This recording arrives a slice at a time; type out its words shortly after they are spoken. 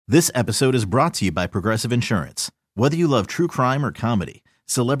This episode is brought to you by Progressive Insurance. Whether you love true crime or comedy,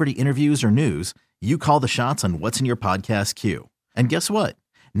 celebrity interviews or news, you call the shots on what's in your podcast queue. And guess what?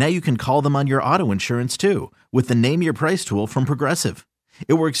 Now you can call them on your auto insurance too with the Name Your Price tool from Progressive.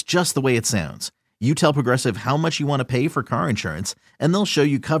 It works just the way it sounds. You tell Progressive how much you want to pay for car insurance, and they'll show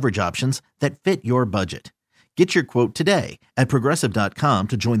you coverage options that fit your budget. Get your quote today at Progressive.com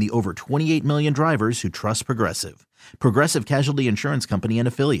to join the over 28 million drivers who trust Progressive. Progressive Casualty Insurance Company and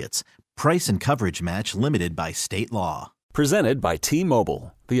Affiliates. Price and coverage match limited by state law. Presented by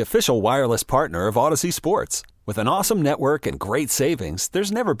T-Mobile, the official wireless partner of Odyssey Sports. With an awesome network and great savings,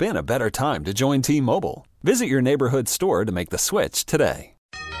 there's never been a better time to join T-Mobile. Visit your neighborhood store to make the switch today.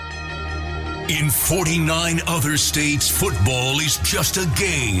 In 49 other states, football is just a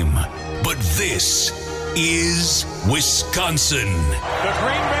game. But this is Wisconsin. The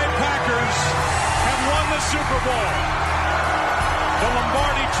Green Bay Packers have won the Super Bowl. The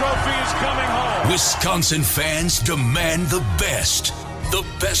Lombardi Trophy is coming home. Wisconsin fans demand the best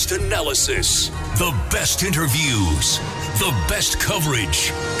analysis, the best interviews, the best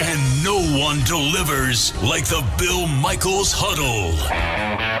coverage, and no one delivers like the Bill Michaels Huddle.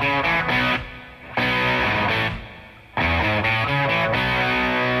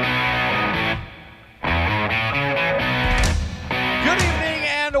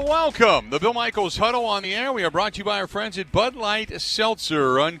 Welcome. The Bill Michaels Huddle on the air. We are brought to you by our friends at Bud Light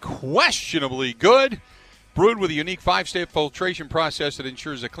Seltzer. Unquestionably good. Brewed with a unique 5-step filtration process that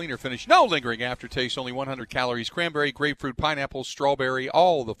ensures a cleaner finish. No lingering aftertaste. Only 100 calories. Cranberry, grapefruit, pineapple, strawberry,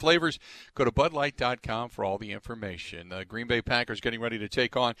 all the flavors. Go to BudLight.com for all the information. The Green Bay Packers getting ready to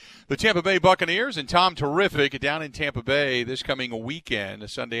take on the Tampa Bay Buccaneers. And Tom Terrific down in Tampa Bay this coming weekend, a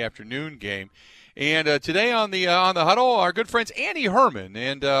Sunday afternoon game. And today on the huddle, our good friends Andy Herman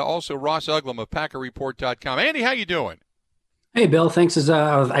and also Ross Uglum of PackerReport.com. Andy, how you doing? Hey, Bill. Thanks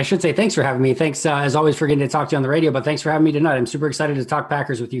I should say thanks for having me. Thanks as always for getting to talk to you on the radio, but thanks for having me tonight. I'm super excited to talk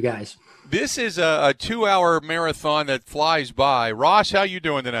Packers with you guys. This is a 2-hour marathon that flies by. Ross, how you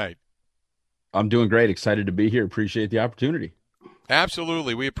doing tonight? I'm doing great. Excited to be here. Appreciate the opportunity.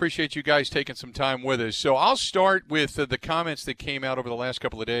 Absolutely. We appreciate you guys taking some time with us. So I'll start with the comments that came out over the last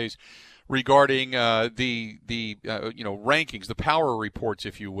couple of days regarding the rankings, the power reports,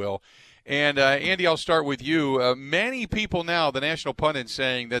 if you will. And, Andy, I'll start with you. Many people now, the national pundits,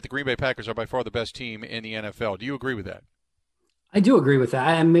 saying that the Green Bay Packers are by far the best team in the NFL. Do you agree with that? I do agree with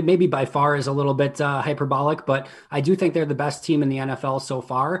that. And maybe by far is a little bit hyperbolic, but I do think they're the best team in the NFL so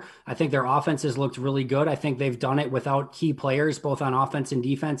far. I think their offense has looked really good. I think they've done it without key players, both on offense and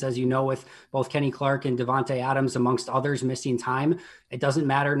defense, as you know, with both Kenny Clark and Devontae Adams, amongst others, missing time. It doesn't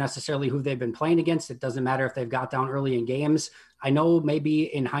matter necessarily who they've been playing against. It doesn't matter if they've got down early in games. I know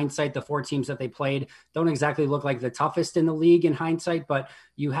maybe in hindsight, the 4 teams that they played don't exactly look like the toughest in the league in hindsight, but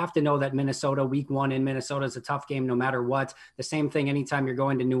you have to know that Minnesota, week 1 in Minnesota is a tough game no matter what. The same thing anytime you're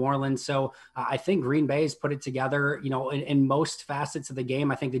going to New Orleans. So I think Green Bay has put it together, in most facets of the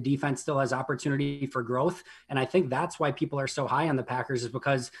game. I think the defense still has opportunity for growth. And I think that's why people are so high on the Packers, is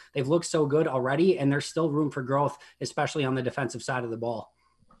because they've looked so good already and there's still room for growth, especially on the defensive side of the ball.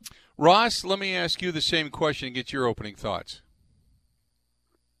 Ross, let me ask you the same question and get your opening thoughts.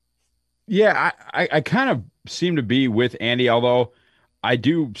 Yeah, I kind of seem to be with Andy, although I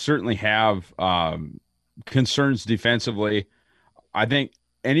do certainly have concerns defensively. I think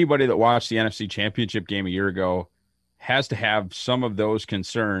anybody that watched the NFC Championship game a year ago has to have some of those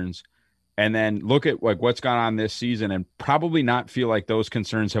concerns and then look at what's gone on this season and probably not feel like those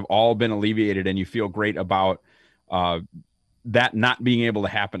concerns have all been alleviated and you feel great about that not being able to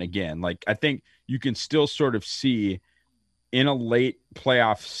happen again. I think you can still sort of see in a late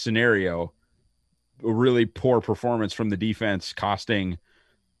playoff scenario, a really poor performance from the defense costing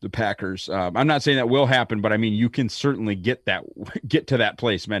the Packers. I'm not saying that will happen, but I mean, you can certainly get to that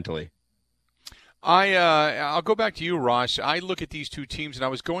place mentally. I'll go back to you, Ross. I look at these two teams, and I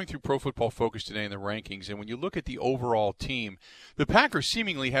was going through Pro Football Focus today in the rankings, and when you look at the overall team, the Packers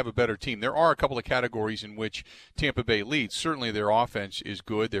seemingly have a better team. There are a couple of categories in which Tampa Bay leads. Certainly their offense is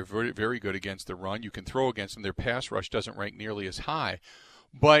good. They're very, very good against the run. You can throw against them. Their pass rush doesn't rank nearly as high.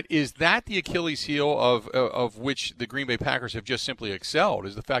 But is that the Achilles heel of which the Green Bay Packers have just simply excelled,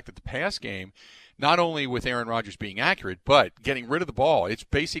 is the fact that the pass game, not only with Aaron Rodgers being accurate, but getting rid of the ball, it's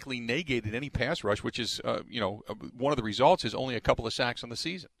basically negated any pass rush, which is, one of the results is only a couple of sacks on the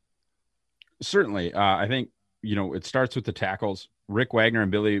season. Certainly. I think, it starts with the tackles. Rick Wagner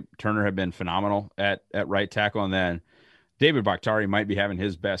and Billy Turner have been phenomenal at right tackle. And then David Bakhtiari might be having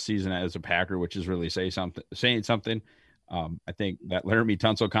his best season as a Packer, which is really saying something. I think that Laramie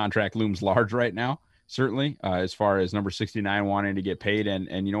Tunsil contract looms large right now. certainly, as far as number 69 wanting to get paid.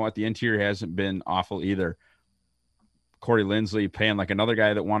 And you know what? The interior hasn't been awful either. Corey Linsley paying like another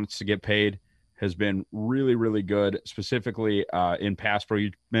guy that wants to get paid has been really, really good, specifically in pass pro.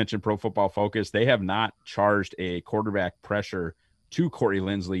 You mentioned Pro Football Focus. They have not charged a quarterback pressure to Corey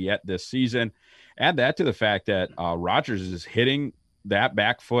Linsley yet this season. Add that to the fact that Rodgers is hitting that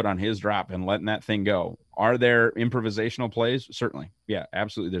back foot on his drop and letting that thing go. Are there improvisational plays? Certainly. Yeah,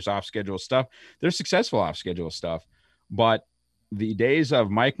 absolutely. There's off-schedule stuff. There's successful off-schedule stuff. But the days of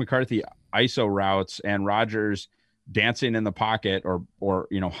Mike McCarthy ISO routes and Rodgers dancing in the pocket or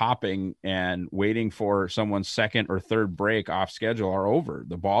hopping and waiting for someone's second or third break off schedule are over.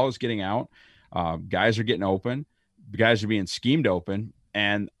 The ball is getting out. Guys are getting open. Guys are being schemed open.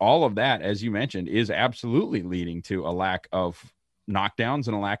 And all of that, as you mentioned, is absolutely leading to a lack of knockdowns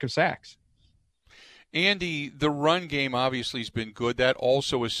and a lack of sacks. Andy, the run game obviously has been good. That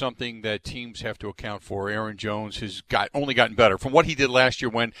also is something that teams have to account for. Aaron Jones has only gotten better from what he did last year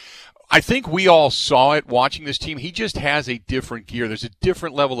when I think we all saw it watching this team. He just has a different gear. There's a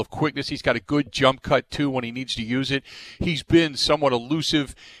different level of quickness. He's got a good jump cut, too, when he needs to use it. He's been somewhat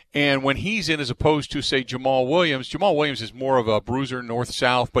elusive. And when he's in, as opposed to, say, Jamal Williams is more of a bruiser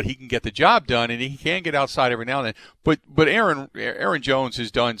north-south, but he can get the job done, and he can get outside every now and then. But Aaron Jones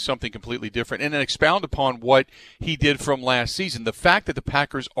has done something completely different. And then expound upon what he did from last season. The fact that the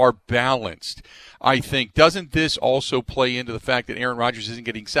Packers are balanced, I think, doesn't this also play into the fact that Aaron Rodgers isn't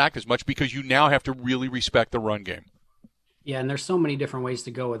getting sacked as much because you now have to really respect the run game? Yeah, and there's so many different ways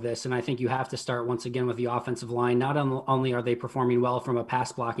to go with this. And I think you have to start once again with the offensive line. Not only are they performing well from a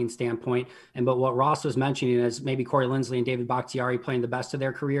pass blocking standpoint, but what Ross was mentioning is maybe Corey Linsley and David Bakhtiari playing the best of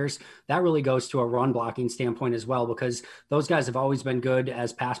their careers. That really goes to a run blocking standpoint as well, because those guys have always been good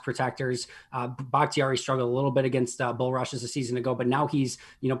as pass protectors. Bakhtiari struggled a little bit against bull rushes a season ago, but now he's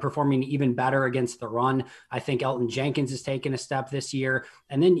performing even better against the run. I think Elton Jenkins has taken a step this year.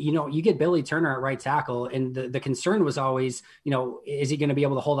 And then, you get Billy Turner at right tackle. And the concern was always, is he going to be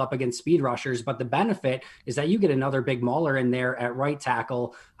able to hold up against speed rushers? But the benefit is that you get another big mauler in there at right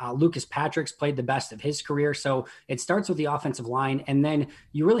tackle. Lucas Patrick's played the best of his career. So it starts with the offensive line. And then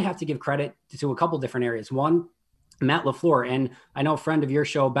you really have to give credit to a couple different areas. One, Matt LaFleur. And I know a friend of your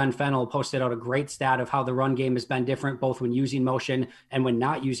show, Ben Fennell, posted out a great stat of how the run game has been different, both when using motion and when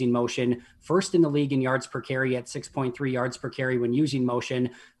not using motion. First in the league in yards per carry at 6.3 yards per carry when using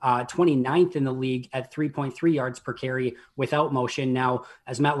motion, 29th in the league at 3.3 yards per carry without motion. Now,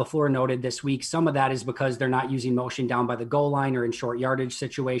 as Matt LaFleur noted this week, some of that is because they're not using motion down by the goal line or in short yardage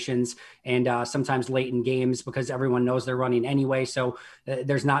situations, and sometimes late in games because everyone knows they're running anyway. So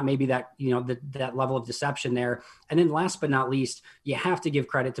there's not maybe that, that level of deception there. And then last but not least, you have to give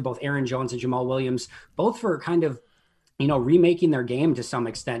credit to both Aaron Jones and Jamal Williams, both for kind of remaking their game to some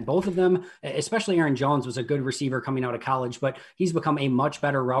extent. Both of them, especially Aaron Jones, was a good receiver coming out of college, but he's become a much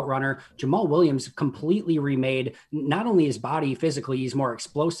better route runner. Jamal Williams completely remade not only his body physically, he's more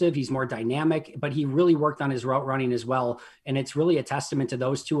explosive, he's more dynamic, but he really worked on his route running as well. And it's really a testament to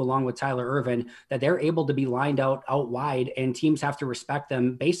those two, along with Tyler Ervin, that they're able to be lined out wide, and teams have to respect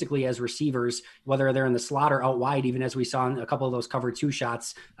them basically as receivers, whether they're in the slot or out wide, even as we saw in a couple of those cover two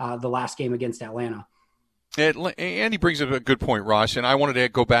shots the last game against Atlanta. Andy brings up a good point, Ross, and I wanted to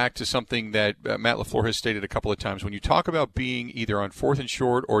go back to something that Matt LaFleur has stated a couple of times. When you talk about being either on 4th and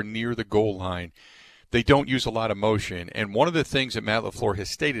short or near the goal line, they don't use a lot of motion. And one of the things that Matt LaFleur has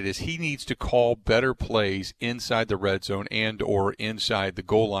stated is he needs to call better plays inside the red zone and or inside the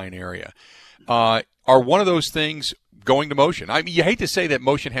goal line area. Are one of those things going to motion? I mean, you hate to say that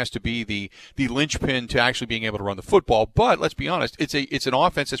motion has to be the linchpin to actually being able to run the football, but let's be honest, it's an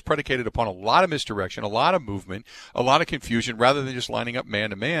offense that's predicated upon a lot of misdirection, a lot of movement, a lot of confusion, rather than just lining up man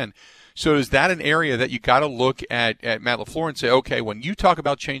to man. So is that an area that you got to look at Matt LaFleur and say, okay, when you talk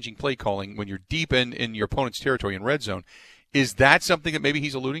about changing play calling, when you're deep in your opponent's territory in red zone, is that something that maybe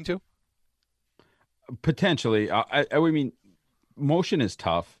he's alluding to? Potentially. I mean, motion is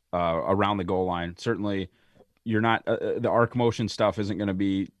tough around the goal line. Certainly, you're not the arc motion stuff isn't going to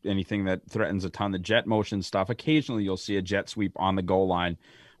be anything that threatens a ton. The jet motion stuff, occasionally you'll see a jet sweep on the goal line,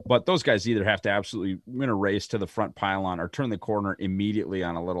 but those guys either have to absolutely win a race to the front pylon or turn the corner immediately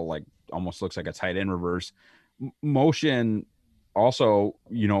on a little, like, almost looks like a tight end reverse. Motion also,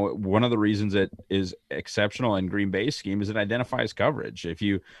 one of the reasons it is exceptional in Green Bay's scheme is it identifies coverage. If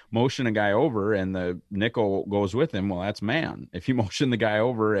you motion a guy over and the nickel goes with him, well, that's man. If you motion the guy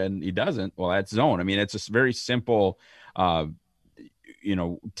over and he doesn't, well, that's zone. I mean, it's a very simple,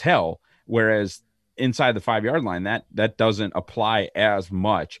 tell. Whereas inside the 5-yard line, that doesn't apply as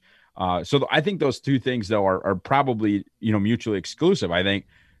much. So I think those two things, though, are probably, mutually exclusive. I think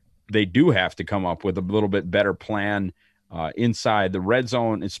they do have to come up with a little bit better plan inside the red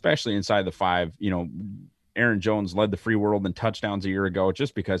zone, especially inside the 5. Aaron Jones led the free world in touchdowns a year ago.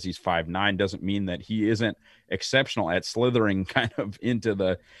 Just because he's 5'9" doesn't mean that he isn't exceptional at slithering kind of into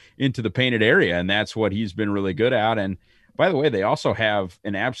the painted area. And that's what he's been really good at. And by the way, they also have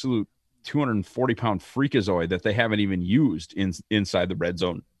an absolute 240-pound freakazoid that they haven't even used inside the red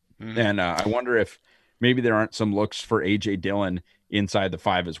zone. Mm-hmm. And I wonder if maybe there aren't some looks for A.J. Dillon inside the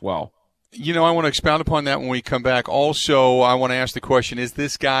 5 as well. I want to expound upon that when we come back. Also, I want to ask the question, is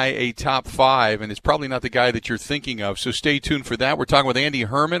this guy a top 5? And it's probably not the guy that you're thinking of. So stay tuned for that. We're talking with Andy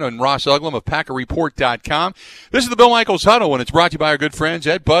Herman and Ross Uglem of PackerReport.com. This is the Bill Michaels Huddle, and it's brought to you by our good friends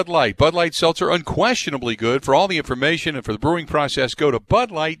at Bud Light. Bud Light Seltzer, unquestionably good. For all the information and for the brewing process, go to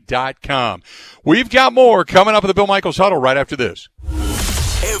BudLight.com. We've got more coming up at the Bill Michaels Huddle right after this.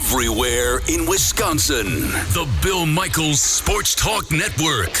 Everywhere in Wisconsin, the Bill Michaels Sports Talk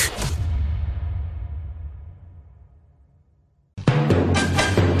Network.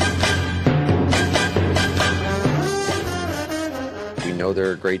 Know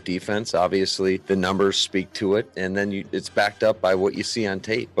they're a great defense. Obviously, the numbers speak to it, and then it's backed up by what you see on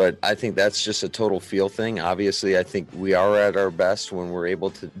tape. But I think that's just a total feel thing. Obviously, I think we are at our best when we're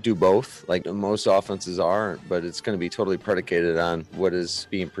able to do both, like most offenses are, but it's going to be totally predicated on what is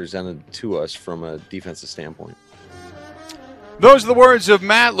being presented to us from a defensive standpoint. Those are the words of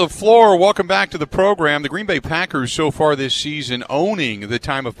Matt LaFleur. Welcome back to the program. The Green Bay Packers so far this season owning the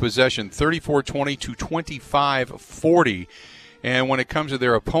time of possession, 34-20 to 25-40. And when it comes to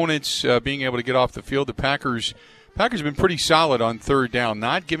their opponents being able to get off the field, the Packers have been pretty solid on third down,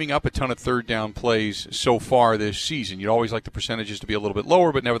 not giving up a ton of third down plays so far this season. You'd always like the percentages to be a little bit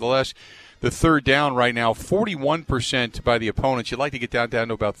lower, but nevertheless, the third down right now, 41% by the opponents. You'd like to get down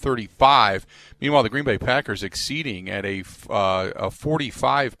to about 35. Meanwhile, the Green Bay Packers exceeding at a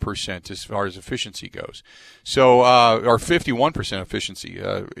 45% as far as efficiency goes. So, or 51% efficiency,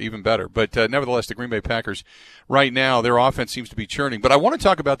 even better. But nevertheless, the Green Bay Packers right now, their offense seems to be churning. But I want to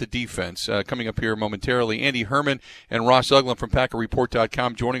talk about the defense coming up here momentarily. Andy Herman and Ross Uglem from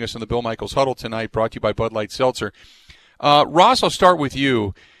PackerReport.com joining us on the Bill Michaels Huddle tonight, brought to you by Bud Light Seltzer. Ross, I'll start with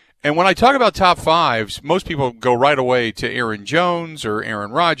you. And when I talk about top 5s, most people go right away to Aaron Jones or Aaron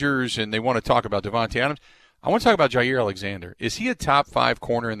Rodgers, and they want to talk about Devontae Adams. I want to talk about Jaire Alexander. Is he a top 5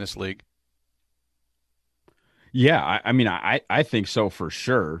 corner in this league? Yeah, I think so for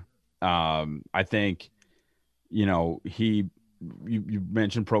sure. I think, you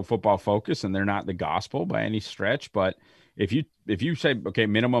mentioned Pro Football Focus, and they're not the gospel by any stretch, but if you say, okay,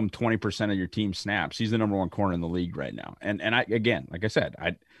 minimum 20% of your team snaps, he's the number 1 corner in the league right now. And again, like I said,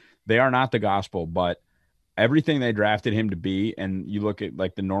 they are not the gospel, but everything they drafted him to be, and you look at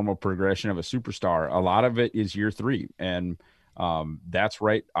like the normal progression of a superstar, a lot of it is year 3. And that's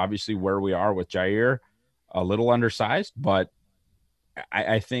right, obviously, where we are with Jaire, a little undersized, but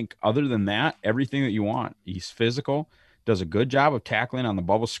I think other than that, everything that you want. He's physical, does a good job of tackling on the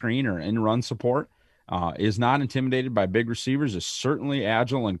bubble screen or in run support, is not intimidated by big receivers, is certainly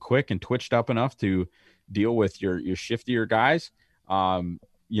agile and quick and twitched up enough to deal with your shiftier guys.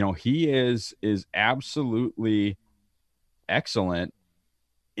 He is absolutely excellent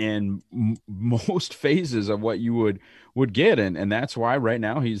in most phases of what you would get. And that's why right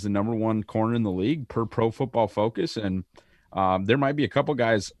now he's the number 1 corner in the league per Pro Football Focus. And there might be a couple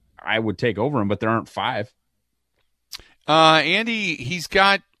guys I would take over him, but there aren't 5. Andy, he's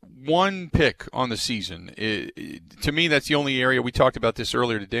got 1 pick on the season. To me, that's the only area. We talked about this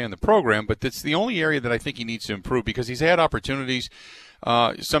earlier today in the program, but that's the only area that I think he needs to improve, because he's had opportunities.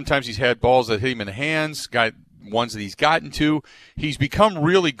 Sometimes he's had balls that hit him in the hands, got ones that he's gotten to. He's become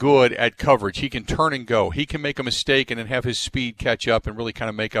really good at coverage. He can turn and go. He can make a mistake and then have his speed catch up and really kind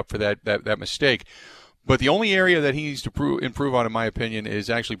of make up for that mistake. But the only area that he needs to improve on, in my opinion, is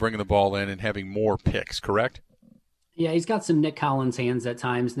actually bringing the ball in and having more picks, correct? Yeah, he's got some Nick Collins hands at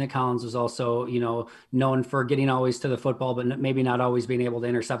times. Nick Collins was also, known for getting always to the football, but maybe not always being able to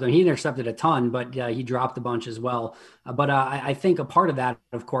intercept them. He intercepted a ton, but he dropped a bunch as well. But I think a part of that,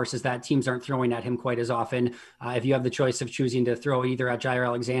 of course, is that teams aren't throwing at him quite as often. If you have the choice of choosing to throw either at Jaire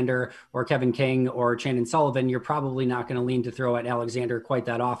Alexander or Kevin King or Chandon Sullivan, you're probably not going to lean to throw at Alexander quite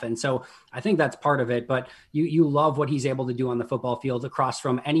that often. So I think that's part of it. But you love what he's able to do on the football field across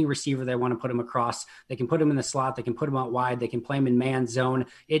from any receiver they want to put him across. They can put him in the slot. They can put him out wide. They can play him in man zone.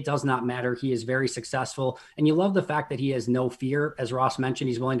 It does not matter. He is very successful. And you love the fact that he has no fear. As Ross mentioned,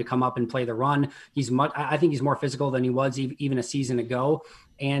 he's willing to come up and play the run. I think he's more physical than he was even a season ago.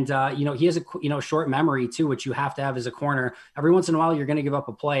 And, he has a, short memory too, which you have to have as a corner. Every once in a while, you're going to give up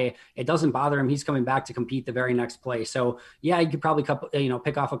a play. It doesn't bother him. He's coming back to compete the very next play. So yeah, you could probably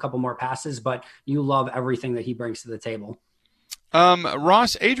pick off a couple more passes, but you love everything that he brings to the table.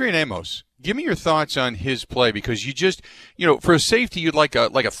 Ross, Adrian Amos, give me your thoughts on his play, because you just, for a safety, you'd like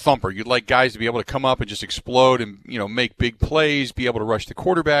a thumper. You'd like guys to be able to come up and just explode and, make big plays, be able to rush the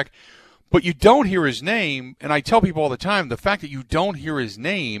quarterback. But you don't hear his name, and I tell people all the time, the fact that you don't hear his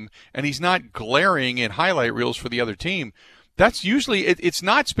name and he's not glaring in highlight reels for the other team, that's usually, it's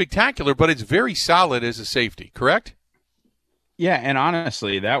not spectacular, but it's very solid as a safety, correct? Yeah, and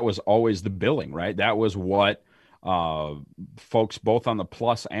honestly, that was always the billing, right? That was what folks both on the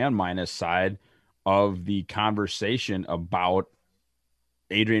plus and minus side of the conversation about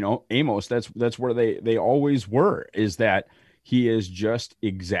Adrian Amos, that's where they always were, is that he is just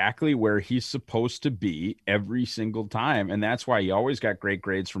exactly where he's supposed to be every single time. And that's why he always got great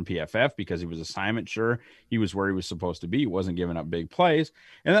grades from PFF, because he was assignment sure. He was where he was supposed to be. He wasn't giving up big plays.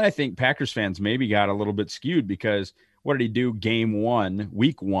 And then I think Packers fans maybe got a little bit skewed, because what did he do game one,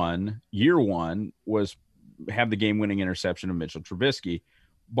 week one, year one, was have the game-winning interception of Mitchell Trubisky.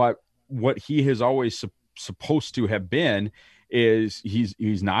 But what he has always supposed to have been is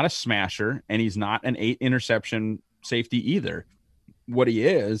he's not a smasher, and he's not an 8 interception safety either. What he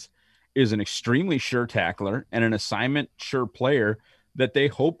is an extremely sure tackler and an assignment sure player that they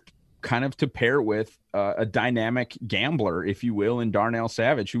hoped kind of to pair with a dynamic gambler, if you will, in Darnell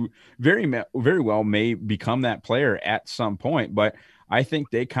Savage, who very well may become that player at some point. But I think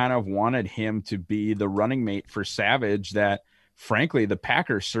they kind of wanted him to be the running mate for Savage that, frankly, the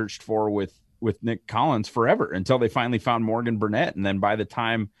Packers searched for with Nick Collins forever, until they finally found Morgan Burnett. And then by the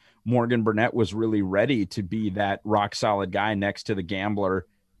time Morgan Burnett was really ready to be that rock solid guy next to the gambler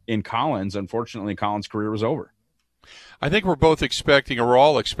in Collins, unfortunately, Collins' career was over. I think we're both expecting, or we're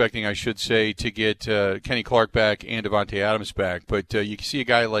all expecting, I should say, to get Kenny Clark back and Davante Adams back. But you can see a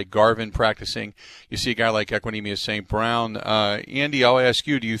guy like Garvin practicing. You see a guy like Equanimeous St. Brown. Andy, I'll ask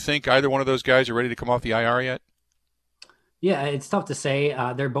you, do you think either one of those guys are ready to come off the IR yet? Yeah, it's tough to say.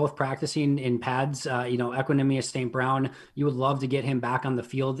 They're both practicing in pads. Equanimeous St. Brown, you would love to get him back on the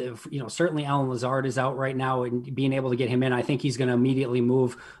field. Certainly Allen Lazard is out right now, and being able to get him in, I think he's going to immediately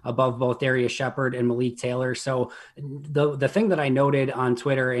move above both Darius Shepard and Malik Taylor. So the thing that I noted on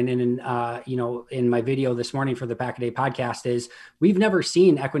Twitter and in my video this morning for the Pack a Day podcast is we've never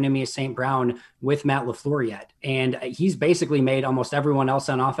seen Equanimeous St. Brown with Matt LaFleur yet. And he's basically made almost everyone else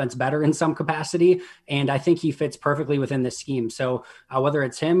on offense better in some capacity. And I think he fits perfectly within this scheme. So whether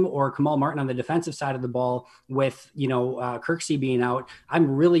it's him or Kamal Martin on the defensive side of the ball with, Kirksey being out,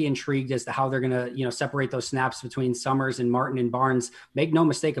 I'm really intrigued as to how they're going to, separate those snaps between Summers and Martin and Barnes. Make no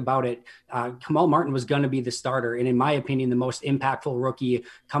mistake about it. Kamal Martin was going to be the starter. And in my opinion, the most impactful rookie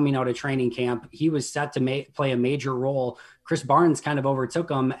coming out of training camp. He was set to play a major role. Chris Barnes kind of overtook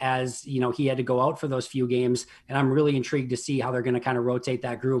him as, he had to go out for those few games. And I'm really intrigued to see how they're going to kind of rotate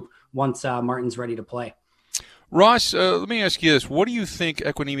that group once Martin's ready to play. Ross, let me ask you this. What do you think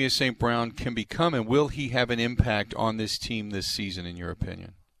Equanimeous St. Brown can become, and will he have an impact on this team this season, in your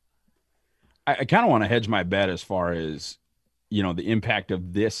opinion? I kind of want to hedge my bet as far as, the impact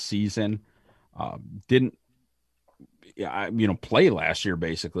of this season. Didn't play last year,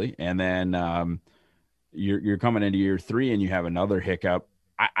 basically. And then you're coming into year 3 and you have another hiccup.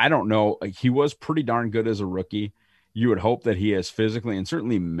 I don't know. He was pretty darn good as a rookie. You would hope that he has physically and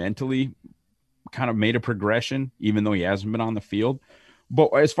certainly mentally kind of made a progression, even though he hasn't been on the field. But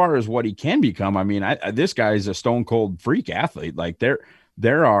as far as what he can become, I mean, this guy is a stone cold freak athlete. Like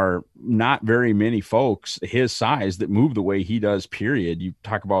there are not very many folks his size that move the way he does, period. You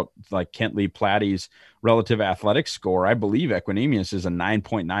talk about like Kent Lee Platty's relative athletic score. I believe Equanimeous is a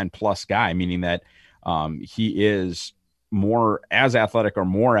 9.9 plus guy, meaning that he is more as athletic or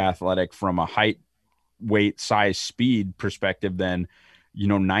more athletic from a height, weight, size, speed perspective than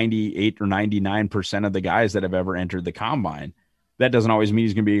 98 or 99% of the guys that have ever entered the combine. That doesn't always mean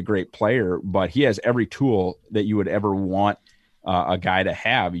he's going to be a great player, but he has every tool that you would ever want a guy to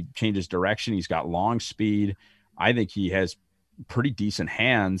have. He changes direction. He's got long speed. I think he has pretty decent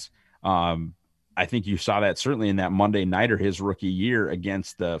hands. I think you saw that certainly in that Monday nighter, his rookie year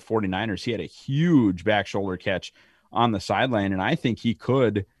against the 49ers. He had a huge back shoulder catch on the sideline, and I think he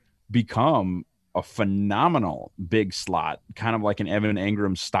could become a phenomenal big slot, kind of like an Evan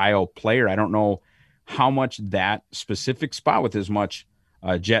Engram style player. I don't know how much that specific spot with as much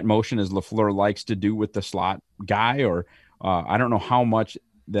jet motion as LaFleur likes to do with the slot guy, or I don't know how much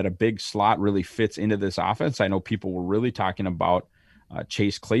that a big slot really fits into this offense. I know people were really talking about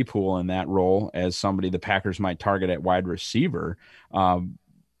Chase Claypool in that role as somebody the Packers might target at wide receiver.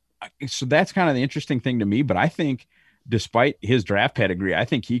 So that's kind of the interesting thing to me. But I think despite his draft pedigree, I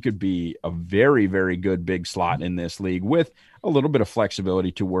think he could be a very, very good big slot in this league with a little bit of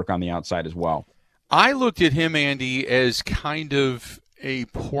flexibility to work on the outside as well. I looked at him, Andy, as kind of a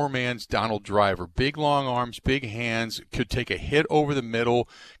poor man's Donald Driver. Big, long arms, big hands, could take a hit over the middle,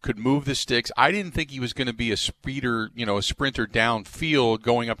 could move the sticks. I didn't think he was going to be a speeder, a sprinter downfield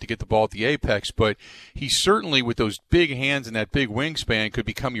going up to get the ball at the apex, but he certainly, with those big hands and that big wingspan, could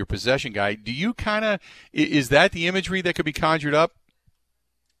become your possession guy. Do you is that the imagery that could be conjured up?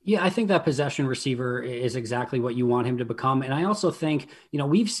 Yeah, I think that possession receiver is exactly what you want him to become. And I also think,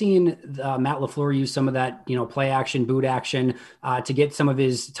 we've seen Matt LaFleur use some of that, play action, boot action to get some of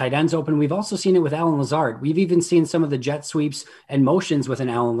his tight ends open. We've also seen it with Allen Lazard. We've even seen some of the jet sweeps and motions with an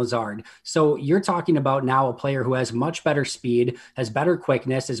Allen Lazard. So you're talking about now a player who has much better speed, has better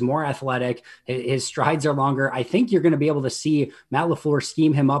quickness, is more athletic. His strides are longer. I think you're going to be able to see Matt LaFleur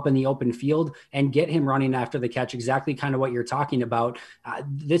scheme him up in the open field and get him running after the catch, exactly kind of what you're talking about.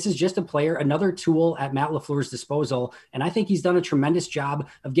 This is just a player, another tool at Matt LaFleur's disposal. And I think he's done a tremendous job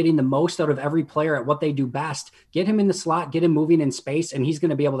of getting the most out of every player at what they do best. Get him in the slot, get him moving in space, and he's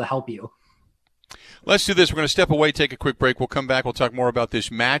going to be able to help you. Let's do this. We're going to step away, take a quick break. We'll come back. We'll talk more about this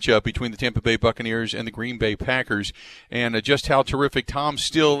matchup between the Tampa Bay Buccaneers and the Green Bay Packers and just how terrific Tom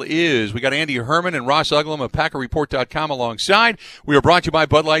still is. We got Andy Herman and Ross Uglum of PackerReport.com alongside. We are brought to you by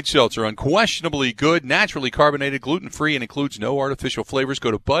Bud Light Seltzer. Unquestionably good, naturally carbonated, gluten-free, and includes no artificial flavors. Go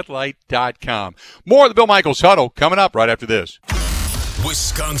to BudLight.com. More of the Bill Michaels Huddle coming up right after this.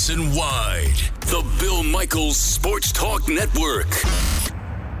 Wisconsin-wide, the Bill Michaels Sports Talk Network.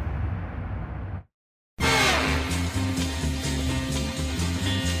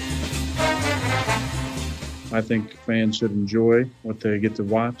 I think fans should enjoy what they get to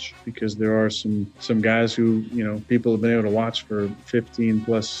watch because there are some guys who, people have been able to watch for 15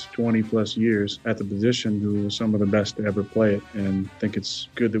 plus, 20 plus years at the position who are some of the best to ever play it. And I think it's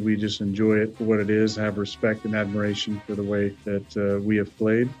good that we just enjoy it for what it is, have respect and admiration for the way that we have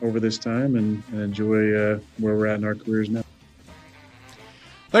played over this time and enjoy where we're at in our careers now.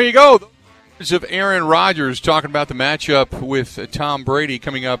 There you go. Of Aaron Rodgers talking about the matchup with Tom Brady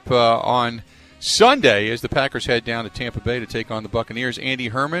coming up on Sunday as the Packers head down to Tampa Bay to take on the Buccaneers. Andy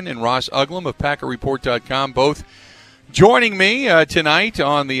Herman and Ross Uglum of PackerReport.com both joining me tonight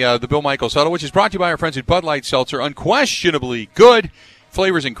on the Bill Michaels Huddle, which is brought to you by our friends at Bud Light Seltzer. Unquestionably good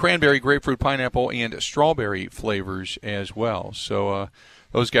flavors in cranberry, grapefruit, pineapple, and strawberry flavors as well. So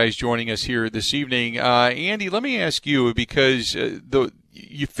those guys joining us here this evening. Andy, let me ask you, because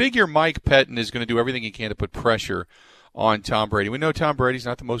you figure Mike Pettin is going to do everything he can to put pressure on Tom Brady. We know Tom Brady's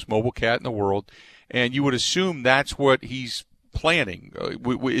not the most mobile cat in the world, and you would assume that's what he's planning.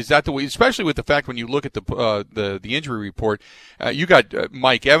 Is that the way? Especially with the fact when you look at the injury report, you got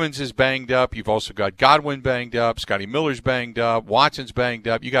Mike Evans is banged up. You've also got Godwin banged up. Scotty Miller's banged up. Watson's banged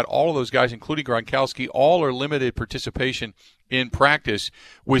up. You got all of those guys, including Gronkowski. All are limited participation in practice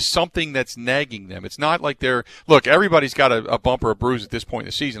with something that's nagging them. It's not like look, everybody's got a bump or a bruise at this point in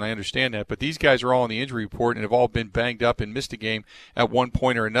the season. I understand that, but these guys are all on the injury report and have all been banged up and missed a game at one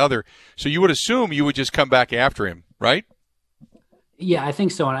point or another. So you would assume you would just come back after him, right? Yeah, I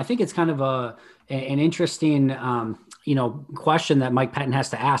think so. And I think it's kind of an interesting, question that Mike Pettin has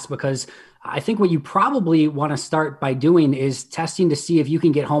to ask, because I think what you probably want to start by doing is testing to see if you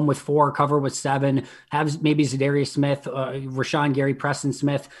can get home with 4, cover with 7, have maybe Zadarius Smith, Rashawn Gary, Preston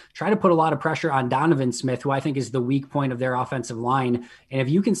Smith, try to put a lot of pressure on Donovan Smith, who I think is the weak point of their offensive line. And if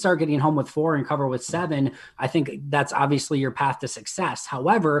you can start getting home with 4 and cover with 7, I think that's obviously your path to success.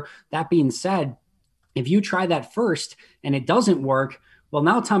 However, that being said, if you try that first and it doesn't work, well,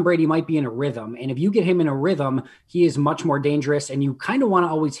 now Tom Brady might be in a rhythm. And if you get him in a rhythm, he is much more dangerous. And you kind of want to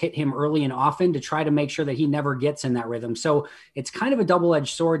always hit him early and often to try to make sure that he never gets in that rhythm. So it's kind of a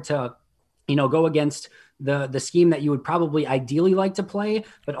double-edged sword to, go against the scheme that you would probably ideally like to play,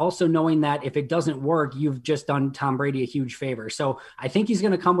 but also knowing that if it doesn't work, you've just done Tom Brady a huge favor. So I think he's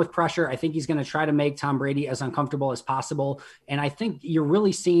going to come with pressure. I think he's going to try to make Tom Brady as uncomfortable as possible. And I think you're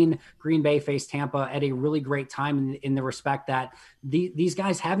really seeing Green Bay face Tampa at a really great time in the respect that these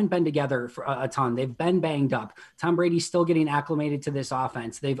guys haven't been together for a ton. They've been banged up. Tom Brady's still getting acclimated to this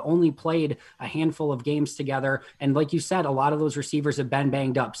offense. They've only played a handful of games together. And like you said, a lot of those receivers have been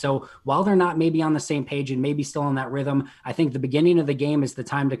banged up. So while they're not maybe on the same page and maybe still in that rhythm, I think the beginning of the game is the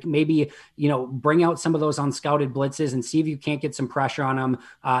time to maybe, bring out some of those unscouted blitzes and see if you can't get some pressure on them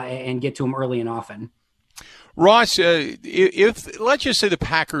and get to them early and often. Ross, if let's just say the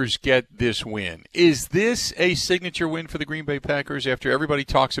Packers get this win, is this a signature win for the Green Bay Packers after everybody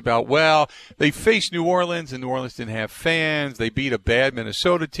talks about, well, they faced New Orleans and New Orleans didn't have fans, they beat a bad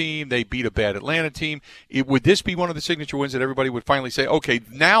Minnesota team, they beat a bad Atlanta team. Would this be one of the signature wins that everybody would finally say, okay,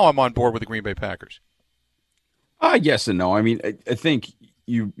 now I'm on board with the Green Bay Packers? Yes and no. I mean, I think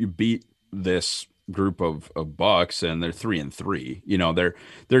you beat this group of Bucks and they're 3-3. You know,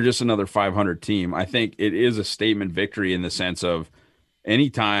 they're just another 500 team. I think it is a statement victory in the sense of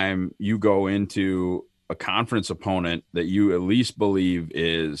anytime you go into a conference opponent that you at least believe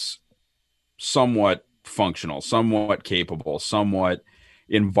is somewhat functional, somewhat capable, somewhat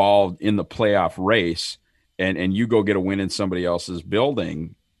involved in the playoff race, and you go get a win in somebody else's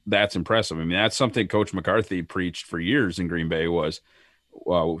building, that's impressive. I mean, that's something Coach McCarthy preached for years in Green Bay was,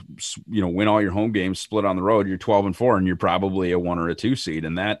 win all your home games, split on the road. You're 12-4, and you're probably a 1 or a 2 seed,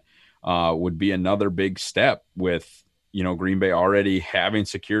 and that would be another big step with Green Bay already having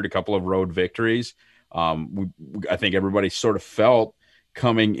secured a couple of road victories. I think everybody sort of felt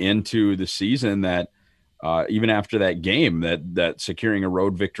coming into the season that even after that game, that securing a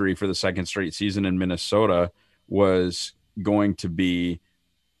road victory for the second straight season in Minnesota was going to be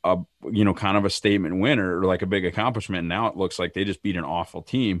kind of a statement win or like a big accomplishment. Now it looks like they just beat an awful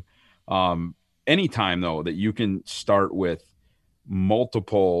team. Anytime though that you can start with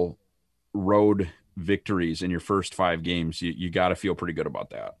multiple road victories in your first 5 games, you got to feel pretty good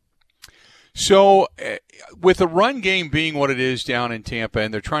about that. So with the run game being what it is down in Tampa,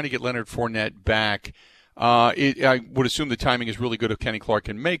 and they're trying to get Leonard Fournette back, I would assume the timing is really good if Kenny Clark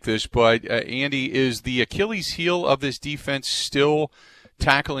can make this, but Andy, is the Achilles heel of this defense still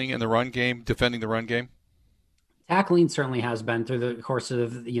tackling in the run game, defending the run game? Tackling certainly has been through the course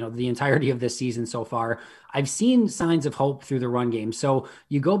of the entirety of this season so far. I've seen signs of hope through the run game. So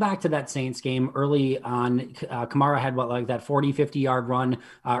you go back to that Saints game early on. Kamara had that 40, 50-yard run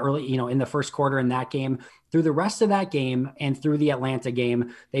early, in the first quarter in that game. Through the rest of that game and through the Atlanta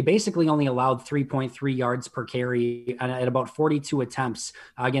game, they basically only allowed 3.3 yards per carry at about 42 attempts.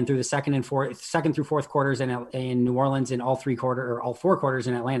 Again, through the second through fourth quarters in New Orleans and all 4 quarters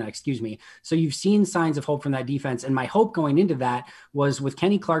in Atlanta, excuse me. So you've seen signs of hope from that defense. And my hope going into that was with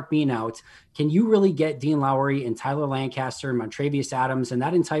Kenny Clark being out, can you really get Dean Lowry and Tyler Lancaster, Montravius Adams, and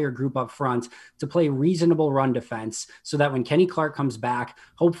that entire group up front to play reasonable run defense so that when Kenny Clark comes back,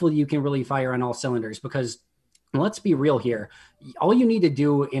 hopefully you can really fire on all cylinders? Because let's be real here. All you need to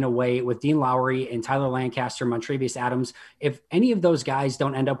do in a way with Dean Lowry and Tyler Lancaster, Montravius Adams, if any of those guys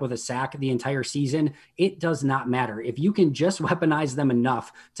don't end up with a sack the entire season, it does not matter. If you can just weaponize them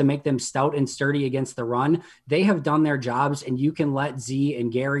enough to make them stout and sturdy against the run, they have done their jobs, and you can let Z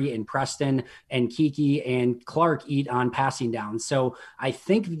and Gary and Preston and Kiki and Clark eat on passing down. So I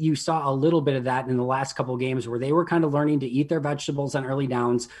think you saw a little bit of that in the last couple of games where they were kind of learning to eat their vegetables on early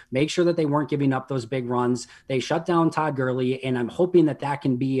downs, make sure that they weren't giving up those big runs. They shut down Todd Gurley, and I'm hoping that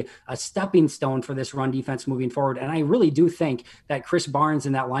can be a stepping stone for this run defense moving forward. And I really do think that Chris Barnes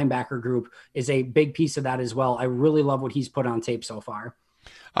and that linebacker group is a big piece of that as well. I really love what he's put on tape so far.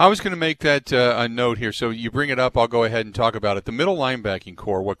 I was going to make that a note here. So you bring it up, I'll go ahead and talk about it. The middle linebacking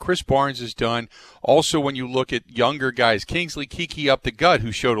core, what Chris Barnes has done. Also, when you look at younger guys, Kingsley Kiki up the gut,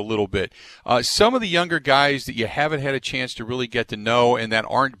 who showed a little bit. Some of the younger guys that you haven't had a chance to really get to know and that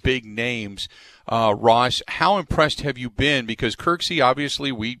aren't big names, Ross, how impressed have you been? Because Kirksey,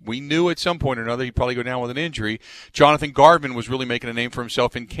 obviously, we knew at some point or another he'd probably go down with an injury. Jonathan Garvin was really making a name for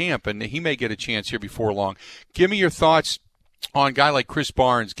himself in camp, and he may get a chance here before long. Give me your thoughts on a guy like Chris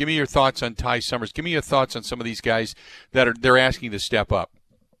Barnes. Give me your thoughts on Ty Summers. Give me your thoughts on some of these guys that they're asking to step up.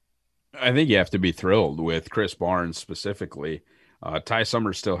 I think you have to be thrilled with Chris Barnes specifically. Ty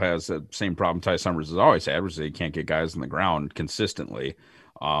Summers still has the same problem Ty Summers has always had, which is he can't get guys on the ground consistently.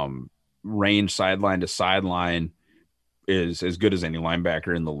 Range sideline to sideline is as good as any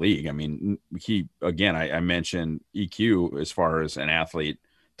linebacker in the league. I mean, I mentioned EQ as far as an athlete.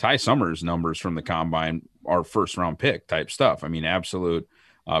 Ty Summers' numbers from the combine are first-round pick type stuff. I mean, absolute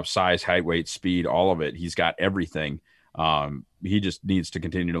size, height, weight, speed, all of it. He's got everything. He just needs to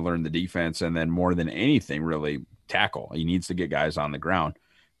continue to learn the defense, and then more than anything, really tackle. He needs to get guys on the ground.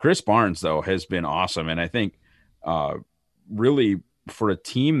 Chris Barnes, though, has been awesome, and I think really for a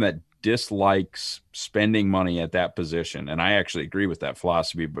team that dislikes spending money at that position, and I actually agree with that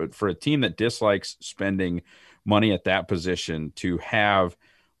philosophy, but for a team that dislikes spending money at that position to have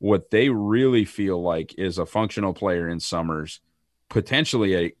what they really feel like is a functional player in Summers,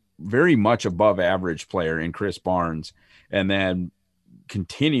 potentially a very much above average player in Chris Barnes, and then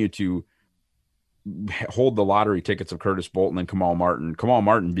continue to hold the lottery tickets of Curtis Bolton and Kamal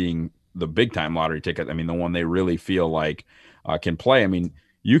Martin being the big time lottery ticket. I mean, the one they really feel like can play. I mean,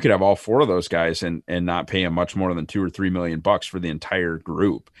 you could have all four of those guys and not pay them much more than $2 or $3 million for the entire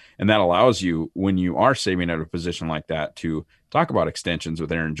group. And that allows you, when you are saving at a position like that, to talk about extensions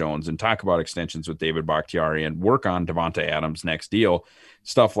with Aaron Jones and talk about extensions with David Bakhtiari and work on Devonta Adams' next deal,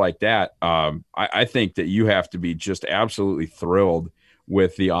 stuff like that. I think that you have to be just absolutely thrilled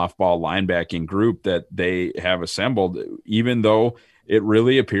with the off-ball linebacking group that they have assembled, even though it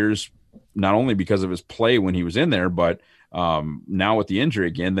really appears, not only because of his play when he was in there, but now with the injury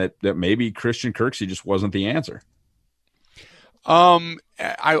again, that maybe Christian Kirksey just wasn't the answer.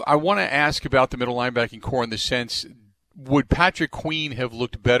 I want to ask about the middle linebacking core in the sense, would Patrick Queen have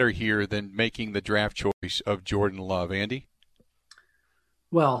looked better here than making the draft choice of Jordan Love, Andy?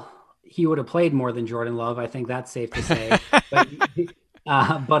 Well, he would have played more than Jordan Love. I think that's safe to say.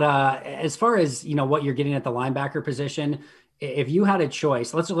 But as far as, what you're getting at the linebacker position, if you had a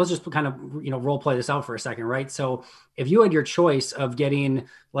choice, let's just kind of, role play this out for a second, right? So if you had your choice of getting,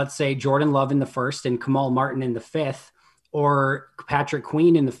 let's say, Jordan Love in the first and Kamal Martin in the fifth, or Patrick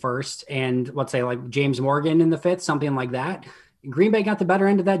Queen in the first and let's say like James Morgan in the fifth, something like that, Green Bay got the better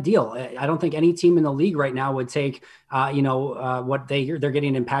end of that deal. I don't think any team in the league right now would take, what they're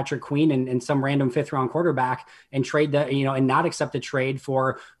getting in Patrick Queen and some random 5th round quarterback and trade that, and not accept a trade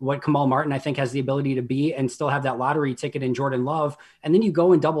for what Kamal Martin, I think, has the ability to be and still have that lottery ticket in Jordan Love. And then you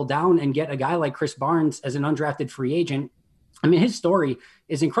go and double down and get a guy like Chris Barnes as an undrafted free agent. I mean, his story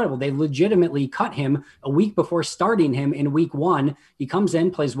is incredible. They legitimately cut him a week before starting him in week 1. He comes in,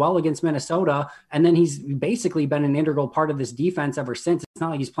 plays well against Minnesota, and then he's basically been an integral part of this defense ever since. It's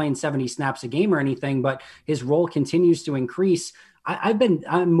not like he's playing 70 snaps a game or anything, but his role continues to increase.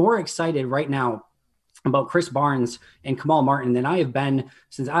 I'm more excited right now about Chris Barnes and Kamal Martin than I have been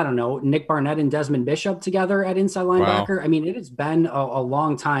since, I don't know, Nick Barnett and Desmond Bishop together at inside linebacker. Wow. I mean, it has been a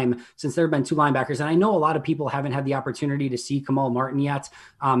long time since there have been two linebackers. And I know a lot of people haven't had the opportunity to see Kamal Martin yet.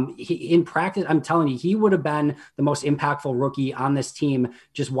 In practice, I'm telling you, he would have been the most impactful rookie on this team,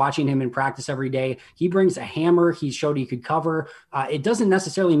 just watching him in practice every day. He brings a hammer. He showed he could cover. It doesn't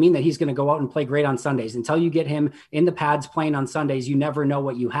necessarily mean that he's going to go out and play great on Sundays. Until you get him in the pads playing on Sundays, you never know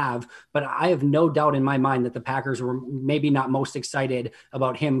what you have. But I have no doubt in my mind that the Packers were maybe not most excited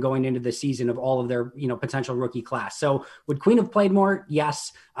about him going into the season of all of their, potential rookie class. So would Queen have played more?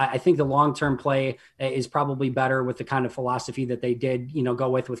 Yes. I think the long-term play is probably better with the kind of philosophy that they did, go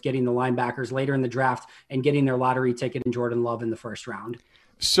with getting the linebackers later in the draft and getting their lottery ticket in Jordan Love in the first round.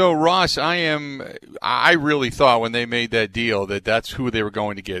 So, Ross, I really thought when they made that deal that that's who they were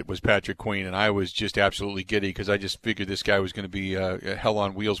going to get was Patrick Queen, and I was just absolutely giddy because I just figured this guy was going to be hell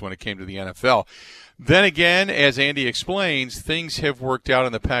on wheels when it came to the NFL. Then again, as Andy explains, things have worked out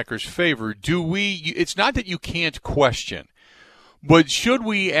in the Packers' favor. It's not that you can't question, but should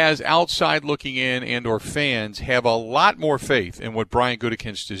we, as outside looking in and or fans, have a lot more faith in what Brian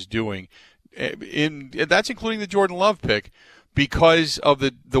Gutekunst is doing? That's including the Jordan Love pick, because of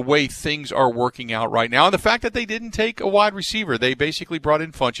the way things are working out right now. And the fact that they didn't take a wide receiver. They basically brought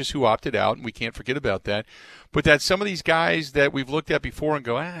in Funchess, who opted out, and we can't forget about that. But that some of these guys that we've looked at before and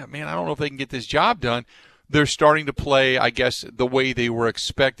go, man, I don't know if they can get this job done, they're starting to play, I guess, the way they were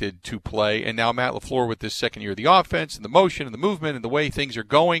expected to play. And now Matt LaFleur with this second year of the offense and the motion and the movement and the way things are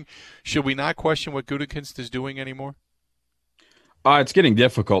going, should we not question what Gutekunst is doing anymore? It's getting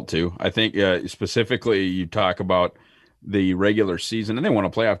difficult to. I think specifically you talk about the regular season, and they won a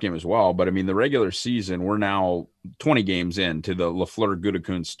playoff game as well. But I mean, the regular season, we're now 20 games into the LaFleur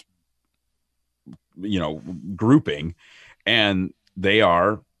Gutekunst, grouping, and they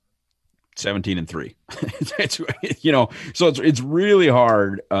are 17-3. So it's really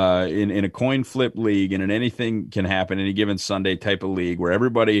hard in a coin flip league and in anything can happen any given Sunday type of league where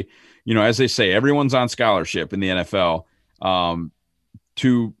everybody, as they say, everyone's on scholarship in the NFL,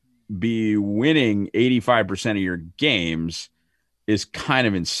 to be winning 85% of your games is kind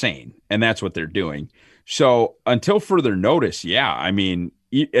of insane. And that's what they're doing. So until further notice,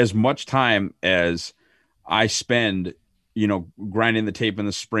 as much time as I spend, grinding the tape in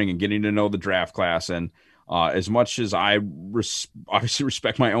the spring and getting to know the draft class, and as much as I obviously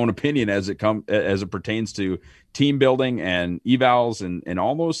respect my own opinion as it pertains to team building and evals and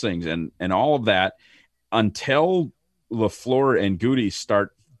all those things and all of that, until LaFleur and Goody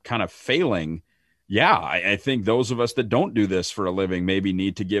start kind of failing, I think those of us that don't do this for a living maybe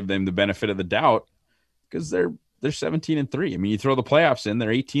need to give them the benefit of the doubt, because they're 17-3. I mean, you throw the playoffs in, they're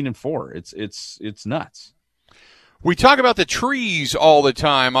 18-4. It's nuts. We talk about the trees all the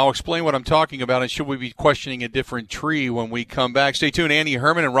time. I'll explain what I'm talking about, and should we be questioning a different tree when we come back. Stay tuned. Andy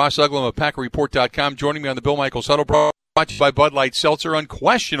Herman and Ross Uglum of PackerReport.com joining me on the Bill Michaels Huddle, brought brought to you by Bud Light Seltzer,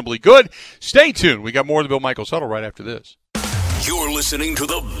 unquestionably good. Stay tuned. We got more of the Bill Michaels Huddle right after this. You're listening to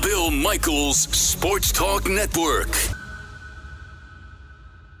the Bill Michaels Sports Talk Network.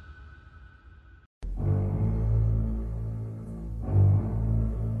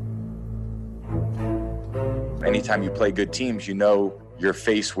 Anytime you play good teams, you know you're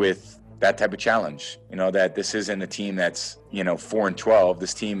faced with that type of challenge. You know that this isn't a team that's 4-12.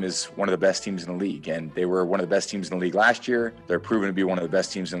 This team is one of the best teams in the league, and they were one of the best teams in the league last year. They're proven to be one of the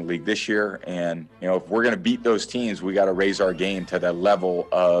best teams in the league this year. And if we're going to beat those teams, we got to raise our game to that level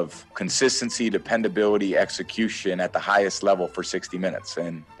of consistency, dependability, execution at the highest level for 60 minutes.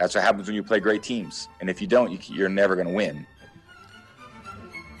 And that's what happens when you play great teams. And if you don't, you're never going to win.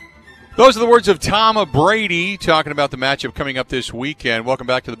 Those are the words of Tom Brady talking about the matchup coming up this weekend. Welcome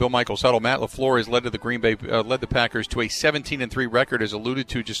back to the Bill Michaels Huddle. Matt LaFleur has led the Packers to a 17-3 record, as alluded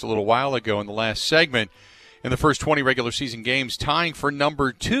to just a little while ago in the last segment. In the first 20 regular season games, tying for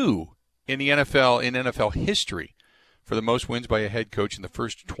number 2 in the NFL history for the most wins by a head coach in the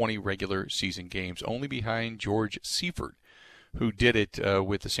first 20 regular season games, only behind George Seifert, who did it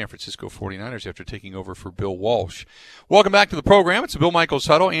with the San Francisco 49ers after taking over for Bill Walsh. Welcome back to the program. It's the Bill Michaels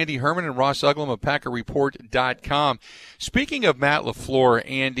Huddle. Andy Herman and Ross Uglum of PackerReport.com. Speaking of Matt LaFleur,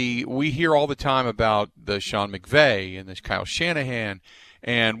 Andy, we hear all the time about the Sean McVay and the Kyle Shanahan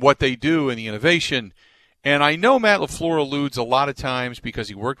and what they do and the innovation. And I know Matt LaFleur alludes a lot of times, because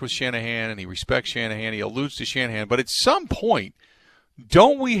he worked with Shanahan and he respects Shanahan, he alludes to Shanahan. But at some point,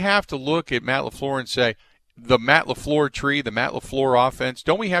 don't we have to look at Matt LaFleur and say, the Matt LaFleur tree, the Matt LaFleur offense,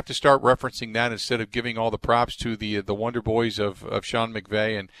 don't we have to start referencing that instead of giving all the props to the Wonder Boys of Sean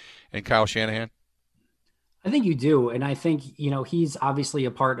McVay and Kyle Shanahan? I think you do. And I think, he's obviously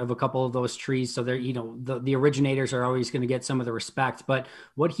a part of a couple of those trees. So they're, the originators are always going to get some of the respect, but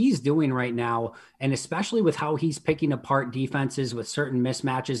what he's doing right now, and especially with how he's picking apart defenses with certain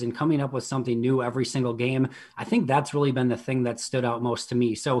mismatches and coming up with something new every single game, I think that's really been the thing that stood out most to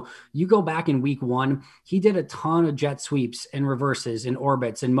me. So you go back in week 1, he did a ton of jet sweeps and reverses and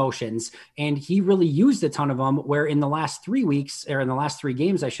orbits and motions, and he really used a ton of them, where in the last 3 weeks, or in the last 3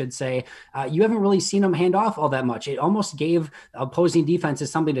 games, I should say, you haven't really seen him hand off all that much. It almost gave opposing defenses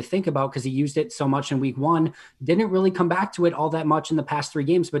something to think about, because he used it so much in week 1, didn't really come back to it all that much in the past 3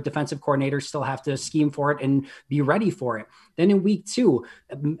 games, but defensive coordinators still have to scheme for it and be ready for it. Then in week 2,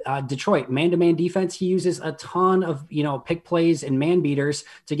 Detroit, man-to-man defense, he uses a ton of, pick plays and man beaters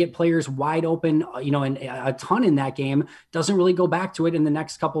to get players wide open, and a ton in that game. Doesn't really go back to it in the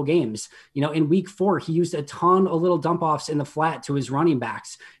next couple games. In week 4, he used a ton of little dump offs in the flat to his running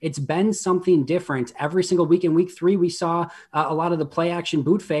backs. It's been something different every single week. In week 3, we saw a lot of the play action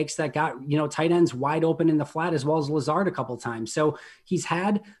boot fakes that got, tight ends wide open in the flat, as well as Lazard a couple times. So he's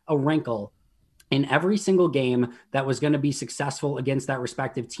had a wrinkle in every single game that was going to be successful against that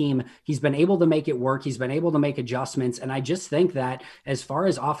respective team. He's been able to make it work. He's been able to make adjustments. And I just think that as far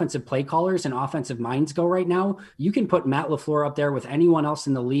as offensive play callers and offensive minds go right now, you can put Matt LaFleur up there with anyone else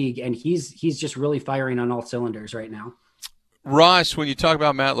in the league. And he's just really firing on all cylinders right now. Ross, when you talk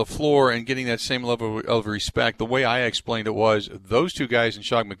about Matt LaFleur and getting that same level of respect, the way I explained it was those 2 guys, in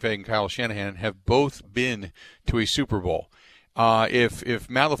Sean McVay and Kyle Shanahan, have both been to a Super Bowl. If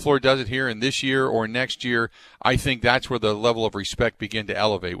Matt LaFleur does it here in this year or next year, I think that's where the level of respect begin to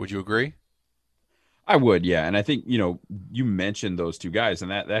elevate. Would you agree? I would, yeah. And I think, you mentioned those 2 guys,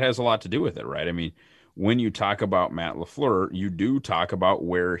 and that has a lot to do with it, right? I mean, when you talk about Matt LaFleur, you do talk about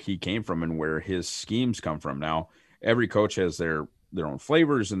where he came from and where his schemes come from. Now, every coach has their own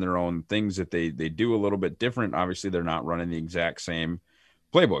flavors and their own things that they do a little bit different. Obviously, they're not running the exact same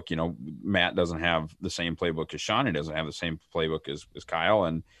playbook. Matt doesn't have the same playbook as Sean. He doesn't have the same playbook as Kyle.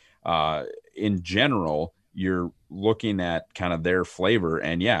 And in general, you're looking at kind of their flavor.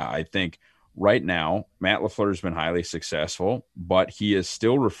 And yeah, I think right now, Matt LaFleur has been highly successful, but he is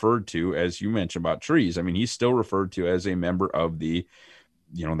still referred to, as you mentioned about trees. I mean, he's still referred to as a member of the,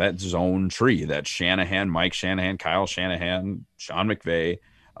 that zone tree, that Shanahan, Mike Shanahan, Kyle Shanahan, Sean McVay,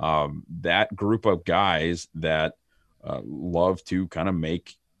 that group of guys that love to kind of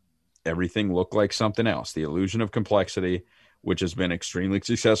make everything look like something else. The illusion of complexity, which has been extremely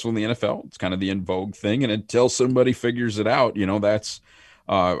successful in the NFL. It's kind of the in vogue thing. And until somebody figures it out, that's,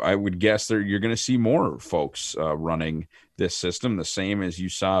 I would guess you're going to see more folks running this system, the same as you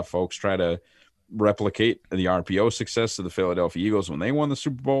saw folks try to replicate the RPO success of the Philadelphia Eagles when they won the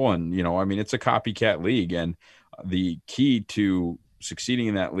Super Bowl. And, it's a copycat league. And the key to succeeding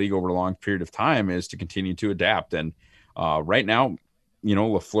in that league over a long period of time is to continue to adapt. And right now,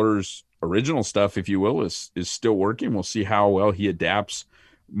 LaFleur's original stuff, if you will, is still working. We'll see how well he adapts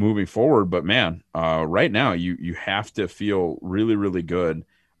moving forward. But man, right now you have to feel really, really good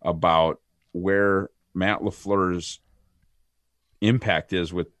about where Matt LaFleur's impact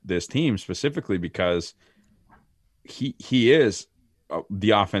is with this team, specifically because he is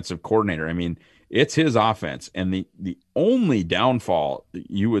the offensive coordinator. I mean, it's his offense, and the only downfall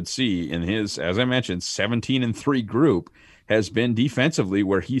you would see in his, as I mentioned, 17-3 group has been defensively,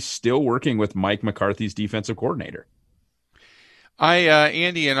 where he's still working with Mike McCarthy's defensive coordinator.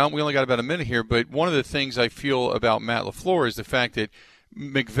 Andy, and we only got about a minute here, but one of the things I feel about Matt LaFleur is the fact that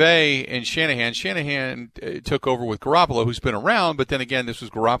McVay and Shanahan took over with Garoppolo, who's been around, but then again, this was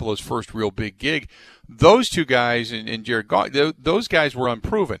Garoppolo's first real big gig. Those two guys and Jared Goff, those guys were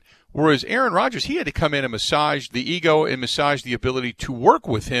unproven. Whereas Aaron Rodgers, he had to come in and massage the ego and massage the ability to work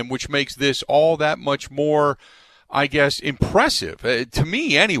with him, which makes this all that much more, I guess, impressive. To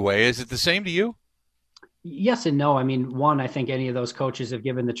me, anyway. Is it the same to you? Yes and no. I mean, one, I think any of those coaches, have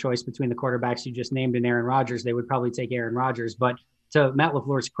given the choice between the quarterbacks you just named and Aaron Rodgers, they would probably take Aaron Rodgers. But to Matt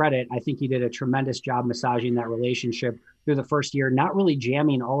LaFleur's credit, I think he did a tremendous job massaging that relationship through the first year, not really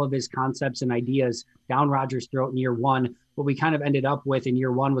jamming all of his concepts and ideas down Rodgers' throat in year one. What we kind of ended up with in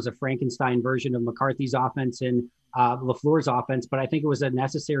year one was a Frankenstein version of McCarthy's offense and LaFleur's offense. But I think it was a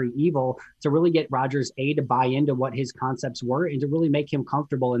necessary evil to really get Rodgers, to buy into what his concepts were and to really make him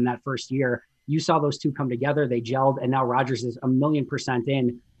comfortable in that first year. You saw those two come together, they gelled, and now Rodgers is 1,000,000%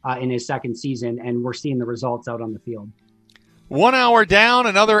 in his second season, and we're seeing the results out on the field. 1 hour down,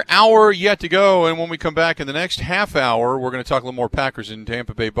 another hour yet to go, and when we come back in the next half hour, we're going to talk a little more Packers and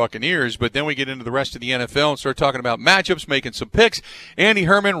Tampa Bay Buccaneers, but then we get into the rest of the NFL and start talking about matchups, making some picks. Andy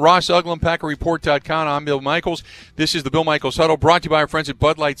Herman, Ross Uglum, PackerReport.com. I'm Bill Michaels. This is the Bill Michaels Huddle, brought to you by our friends at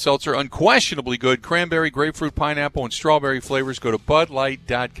Bud Light Seltzer. Unquestionably good cranberry, grapefruit, pineapple, and strawberry flavors. Go to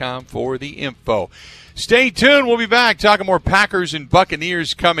BudLight.com for the info. Stay tuned. We'll be back talking more Packers and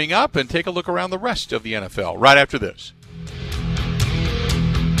Buccaneers coming up, and take a look around the rest of the NFL right after this.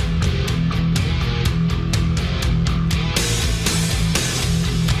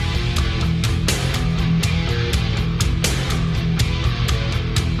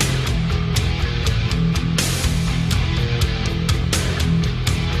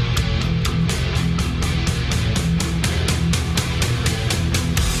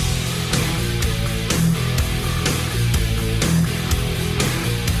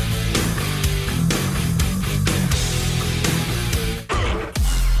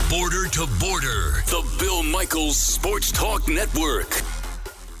 To Border, the Bill Michaels Sports Talk Network.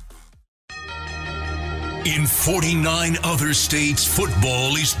 In 49 other states,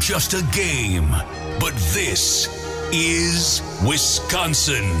 football is just a game. But this is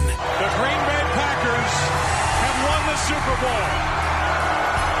Wisconsin. The Green Bay Packers have won the Super Bowl.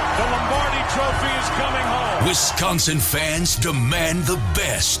 The Lombardi Trophy is coming home. Wisconsin fans demand the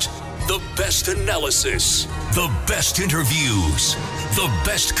best analysis, the best interviews, the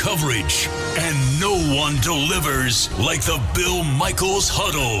best coverage, and no one delivers like the Bill Michaels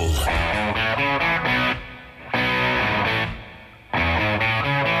Huddle.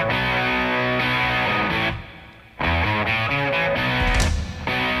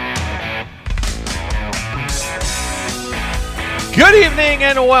 Good evening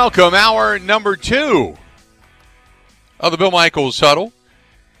and welcome. Hour number 2 of the Bill Michaels Huddle.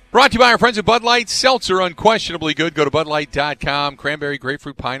 Brought to you by our friends at Bud Light Seltzer. Unquestionably good. Go to BudLight.com. Cranberry,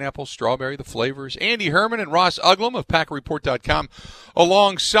 grapefruit, pineapple, strawberry, the flavors. Andy Herman and Ross Uglum of PackerReport.com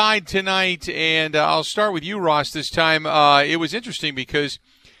alongside tonight. And I'll start with you, Ross, this time. It was interesting because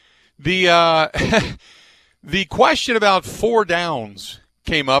the the question about 4 downs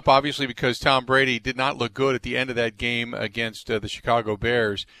came up, obviously, because Tom Brady did not look good at the end of that game against the Chicago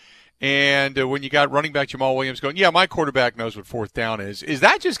Bears. And when you got running back Jamal Williams going, yeah, my quarterback knows what 4th down is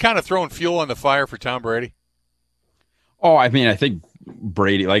that just kind of throwing fuel on the fire for Tom Brady? Oh, I mean, I think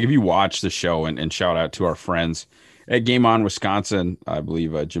Brady, like if you watch the show and shout out to our friends at Game On Wisconsin, I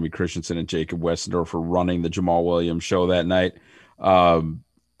believe Jimmy Christensen and Jacob Westendorf were running the Jamal Williams show that night.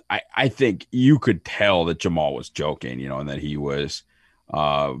 I think you could tell that Jamal was joking, and that he was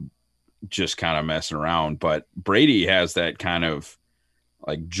just kind of messing around. But Brady has that kind of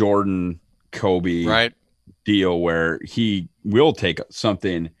like Jordan, Kobe deal where he will take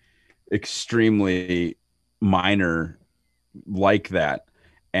something extremely minor like that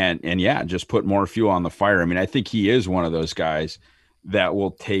and yeah, just put more fuel on the fire. I mean, I think he is one of those guys that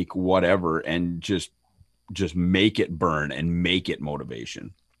will take whatever and just make it burn and make it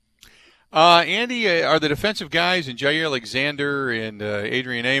motivation. Andy, are the defensive guys and Jair Alexander and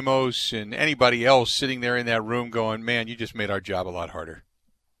Adrian Amos and anybody else sitting there in that room going, man, you just made our job a lot harder?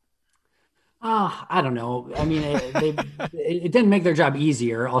 I don't know. I mean, it didn't make their job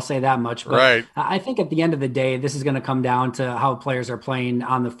easier. I'll say that much. But Right. I think at the end of the day, this is going to come down to how players are playing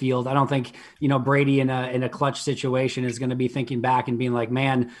on the field. I don't think, Brady in a clutch situation is going to be thinking back and being like,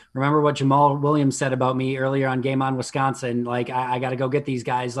 man, remember what Jamal Williams said about me earlier on Game On Wisconsin? Like, I got to go get these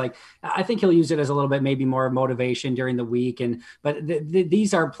guys. Like, I think he'll use it as a little bit, maybe more motivation during the week. But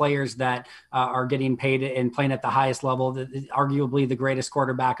these are players that are getting paid and playing at the highest level, arguably the greatest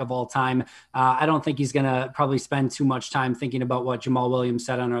quarterback of all time. I don't think he's going to probably spend too much time thinking about what Jamal Williams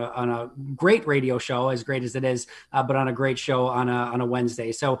said on a great radio show, as great as it is, but on a great show on a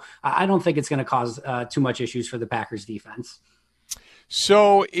Wednesday. So I don't think it's going to cause too much issues for the Packers defense.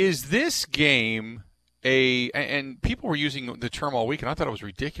 So is this game and people were using the term all week, and I thought it was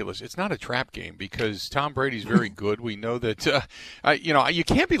ridiculous. It's not a trap game because Tom Brady's very good. We know that, you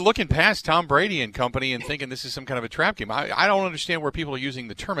can't be looking past Tom Brady and company and thinking this is some kind of a trap game. I don't understand where people are using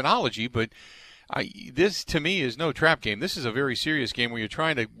the terminology, but this to me is no trap game. This is a very serious game where you're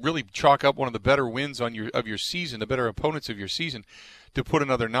trying to really chalk up one of the better wins of your season, the better opponents of your season, to put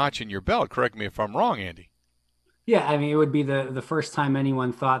another notch in your belt. Correct me if I'm wrong, Andy. Yeah, I mean, it would be the first time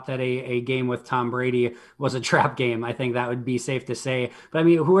anyone thought that a game with Tom Brady was a trap game. I think that would be safe to say. But I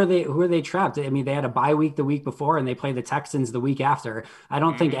mean, who are they trapped? I mean, they had a bye week the week before, and they play the Texans the week after. I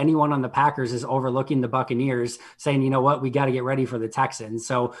don't think anyone on the Packers is overlooking the Buccaneers, saying, you know what, we got to get ready for the Texans.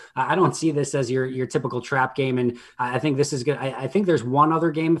 So I don't see this as your typical trap game. And I think this is good. I think there's one other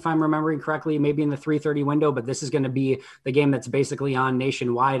game, if I'm remembering correctly, maybe in the 3:30 window, but this is going to be the game that's basically on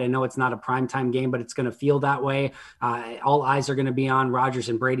nationwide. I know it's not a primetime game, but it's going to feel that way. All eyes are going to be on Rodgers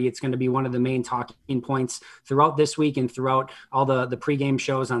and Brady. It's going to be one of the main talking points throughout this week and throughout all the pregame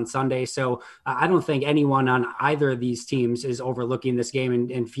shows on Sunday. So I don't think anyone on either of these teams is overlooking this game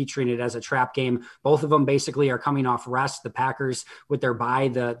and featuring it as a trap game. Both of them basically are coming off rest. The Packers with their bye,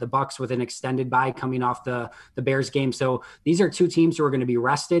 the Bucs with an extended bye coming off the Bears game. So these are two teams who are going to be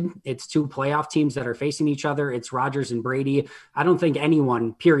rested. It's two playoff teams that are facing each other. It's Rodgers and Brady. I don't think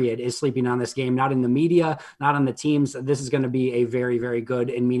anyone, period, is sleeping on this game. Not in the media, not on the teams. This is going to be a very, very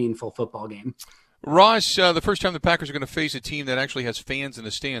good and meaningful football game. Ross, the first time the Packers are going to face a team that actually has fans in the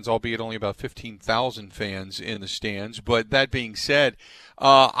stands, albeit only about 15,000 fans in the stands. But that being said,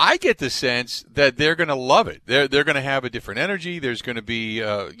 I get the sense that they're going to love it. They're going to have a different energy. There's going to be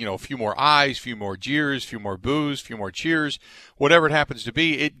a few more eyes, a few more jeers, a few more boos, a few more cheers, whatever it happens to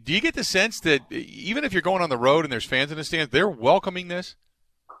be. Do you get the sense that even if you're going on the road and there's fans in the stands, they're welcoming this?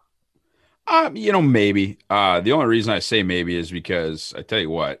 Maybe. The only reason I say maybe is because I tell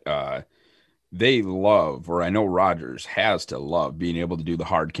you what, they love, or I know Rodgers has to love being able to do the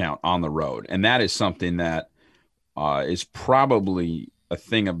hard count on the road. And that is something that is probably a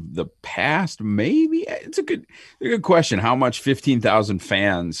thing of the past. Maybe it's a good question. How much 15,000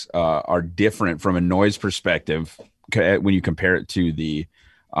 fans are different from a noise perspective when you compare it to the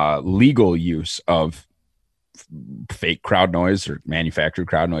legal use of fake crowd noise or manufactured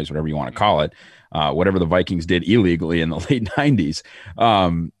crowd noise, whatever you want to call it, whatever the Vikings did illegally in the late 90s.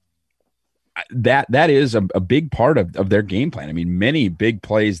 That is a big part of their game plan. I mean, many big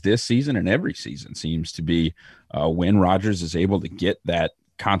plays this season and every season seems to be when Rodgers is able to get that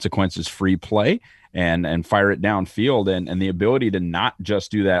consequences-free play and fire it downfield, and the ability to not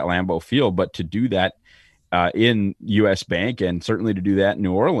just do that at Lambeau Field, but to do that in US Bank, and certainly to do that in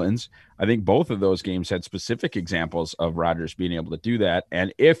New Orleans. I think both of those games had specific examples of Rodgers being able to do that.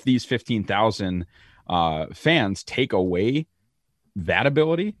 And if these 15,000 fans take away that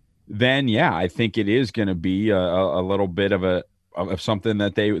ability, then yeah, I think it is going to be a little bit of something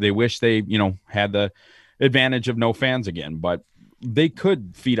that they wish they had the advantage of no fans again. But they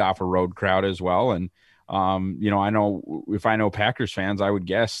could feed off a road crowd as well. And I know if I know Packers fans, I would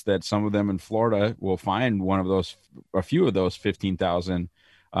guess that some of them in Florida will find a few of those 15,000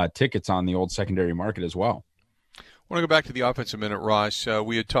 tickets on the old secondary market as well. I want to go back to the offense a minute, Ross.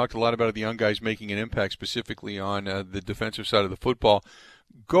 We had talked a lot about the young guys making an impact, specifically on the defensive side of the football.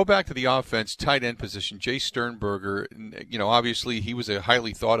 Go back to the offense, tight end position. Jay Sternberger, obviously he was a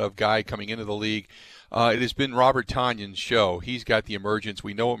highly thought of guy coming into the league. It has been Robert Tonyan's show. He's got the emergence.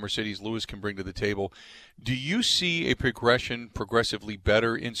 We know what Mercedes Lewis can bring to the table. Do you see a progressively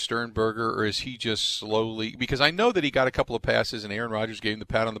better in Sternberger, or is he just slowly? Because I know that he got a couple of passes, and Aaron Rodgers gave him the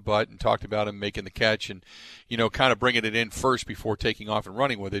pat on the butt and talked about him making the catch and, kind of bringing it in first before taking off and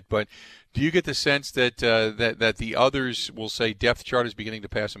running with it. But do you get the sense that that the others will say depth chart is beginning to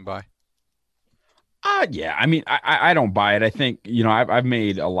pass him by? Yeah. I mean, I don't buy it. I think, I've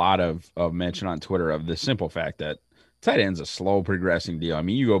made a lot of mention on Twitter of the simple fact that tight end's a slow progressing deal. I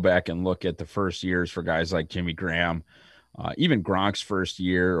mean, you go back and look at the first years for guys like Jimmy Graham, even Gronk's first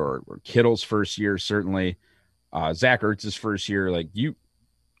year or Kittle's first year, certainly Zach Ertz's first year. Like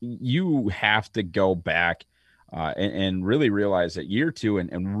you have to go back and really realize that year 2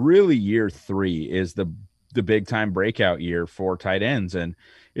 and really year 3 is the big time breakout year for tight ends. And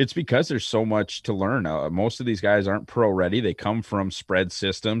it's because there's so much to learn. Most of these guys aren't pro ready. They come from spread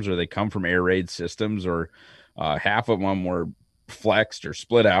systems, or they come from air raid systems, or half of them were flexed or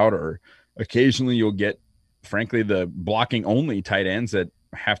split out, or occasionally you'll get, frankly, the blocking only tight ends that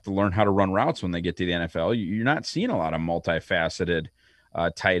have to learn how to run routes when they get to the NFL. You're not seeing a lot of multifaceted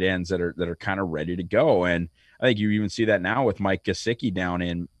tight ends that are kind of ready to go. And I think you even see that now with Mike Gesicki down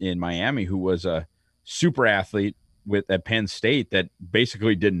in Miami, who was a super athlete at Penn State that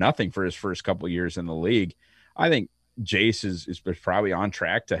basically did nothing for his first couple of years in the league. I think Jace is probably on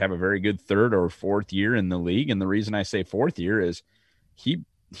track to have a very good 3rd or 4th year in the league. And the reason I say 4th year is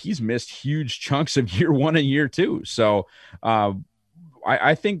he's missed huge chunks of year 1 and year 2. So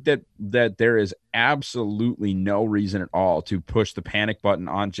I think that there is absolutely no reason at all to push the panic button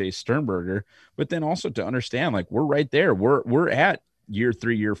on Jace Sternberger, but then also to understand, like, we're right there. We're at year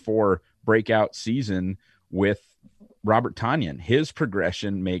 3, year 4 breakout season with Robert Tonyan. His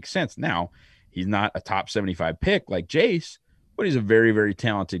progression makes sense. Now, he's not a top 75 pick like Jace, but he's a very, very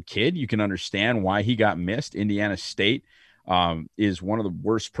talented kid. You can understand why he got missed. Indiana State is one of the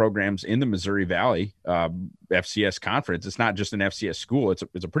worst programs in the Missouri Valley FCS conference. It's not just an FCS school. It's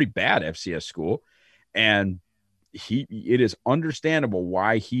a pretty bad FCS school. And it is understandable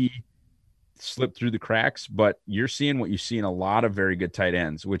why he slipped through the cracks, but you're seeing what you see in a lot of very good tight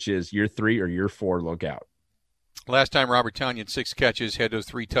ends, which is year 3 or year 4, look out. Last time Robert Tonyan, 6 catches, had those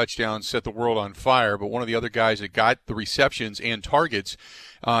 3 touchdowns, set the world on fire. But one of the other guys that got the receptions and targets,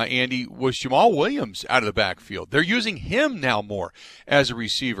 Andy, was Jamal Williams out of the backfield. They're using him now more as a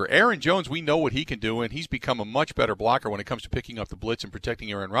receiver. Aaron Jones, we know what he can do, and he's become a much better blocker when it comes to picking up the blitz and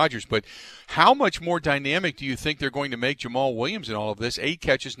protecting Aaron Rodgers. But how much more dynamic do you think they're going to make Jamal Williams in all of this? 8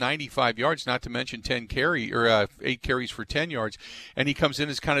 catches, 95 yards, not to mention 8 carries for 10 yards. And he comes in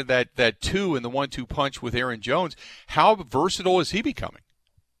as kind of that 2 in the 1-2 punch with Aaron Jones. How versatile is he becoming?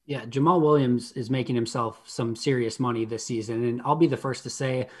 Yeah, Jamal Williams is making himself some serious money this season. And I'll be the first to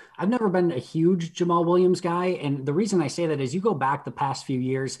say, I've never been a huge Jamal Williams guy. And the reason I say that is you go back the past few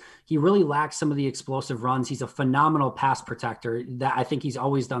years, he really lacks some of the explosive runs. He's a phenomenal pass protector. That I think he's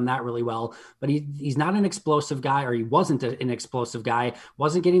always done that really well. But he's not an explosive guy, or he wasn't an explosive guy,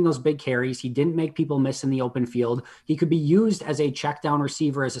 wasn't getting those big carries. He didn't make people miss in the open field. He could be used as a check down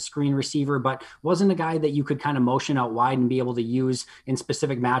receiver, as a screen receiver, but wasn't a guy that you could kind of motion out wide and be able to use in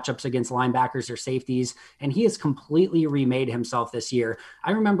specific matchups against linebackers or safeties. And he has completely remade himself this year.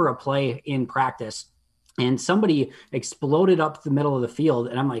 I remember a play in practice and somebody exploded up the middle of the field.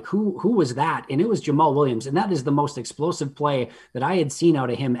 And I'm like, who was that? And it was Jamal Williams. And that is the most explosive play that I had seen out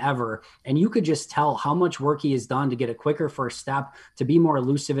of him ever. And you could just tell how much work he has done to get a quicker first step, to be more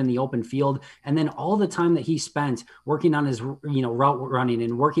elusive in the open field. And then all the time that he spent working on his, route running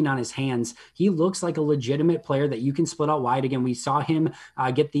and working on his hands, he looks like a legitimate player that you can split out wide. Again, we saw him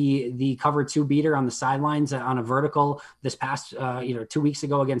get the cover 2 beater on the sidelines on a vertical this past, 2 weeks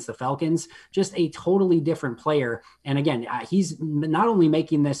ago against the Falcons. Just a totally different player. And again, he's not only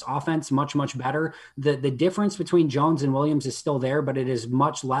making this offense much, much better. The difference between Jones and Williams is still there, but it is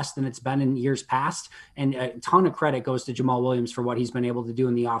much less than it's been in years past. And a ton of credit goes to Jamal Williams for what he's been able to do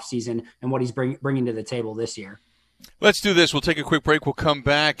in the offseason and what he's bringing to the table this year. Let's do this. We'll take a quick break. We'll come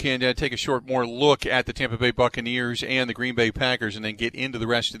back and take a short more look at the Tampa Bay Buccaneers and the Green Bay Packers, and then get into the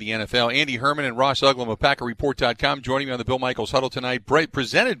rest of the NFL. Andy Herman and Ross Uglum of PackerReport.com joining me on the Bill Michaels Huddle tonight,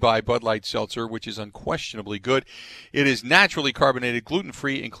 presented by Bud Light Seltzer, which is unquestionably good. It is naturally carbonated,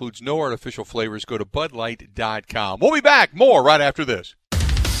 gluten-free, includes no artificial flavors. Go to BudLight.com. We'll be back. More right after this.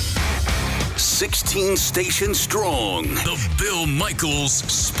 16 stations strong. The Bill Michaels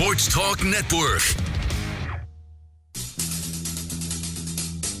Sports Talk Network.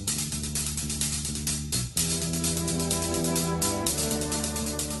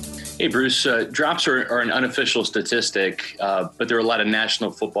 Hey, Bruce, drops are an unofficial statistic, but there are a lot of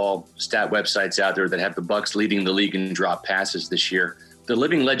national football stat websites out there that have the Bucs leading the league in drop passes this year. The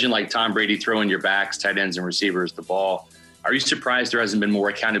living legend like Tom Brady throwing your backs, tight ends, and receivers the ball. Are you surprised there hasn't been more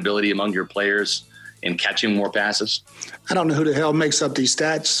accountability among your players in catching more passes? I don't know who the hell makes up these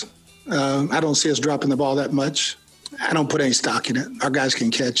stats. I don't see us dropping the ball that much. I don't put any stock in it. Our guys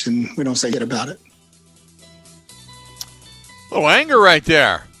can catch, and we don't say shit about it. A little anger right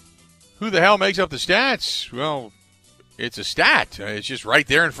there. Who the hell makes up the stats? Well, it's a stat. It's just right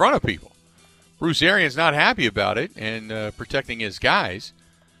there in front of people. Bruce Arians not happy about it and protecting his guys.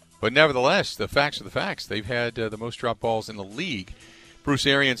 But nevertheless, the facts are the facts. They've had the most drop balls in the league. Bruce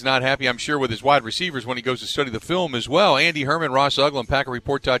Arians not happy, I'm sure, with his wide receivers when he goes to study the film as well. Andy Herman, Ross Uglum,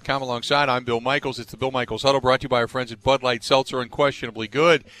 PackerReport.com alongside. I'm Bill Michaels. It's the Bill Michaels Huddle, brought to you by our friends at Bud Light Seltzer, unquestionably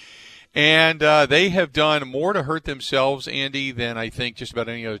good. And they have done more to hurt themselves, Andy, than I think just about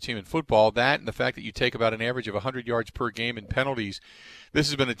any other team in football. That and the fact that you take about an average of 100 yards per game in penalties. This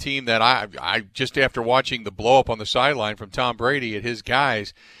has been a team that I just after watching the blow-up on the sideline from Tom Brady at his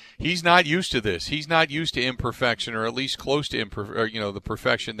guys, he's not used to this. He's not used to imperfection, or at least close to the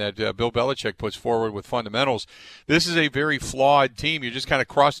perfection that Bill Belichick puts forward with fundamentals. This is a very flawed team. You're just kind of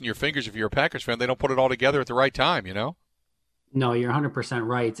crossing your fingers if you're a Packers fan. They don't put it all together at the right time, you know? No, you're 100%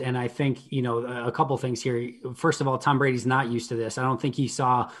 right. And I think, a couple things here. First of all, Tom Brady's not used to this. I don't think he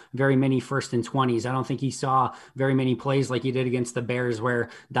saw very many 1st and 20s. I don't think he saw very many plays like he did against the Bears where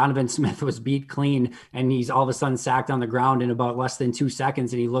Donovan Smith was beat clean and he's all of a sudden sacked on the ground in about less than 2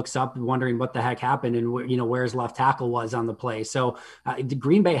 seconds. And he looks up wondering what the heck happened and, where his left tackle was on the play. So the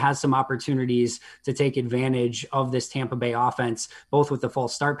Green Bay has some opportunities to take advantage of this Tampa Bay offense, both with the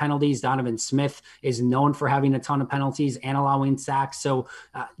false start penalties. Donovan Smith is known for having a ton of penalties and allowing sacks. So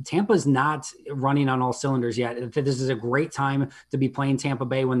Tampa's not running on all cylinders yet. This is a great time to be playing Tampa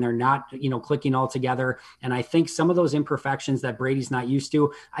Bay when they're not, clicking all together. And I think some of those imperfections that Brady's not used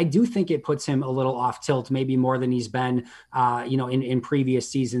to, I do think it puts him a little off tilt, maybe more than he's been, in previous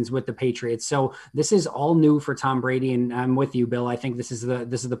seasons with the Patriots. So this is all new for Tom Brady. And I'm with you, Bill. I think this is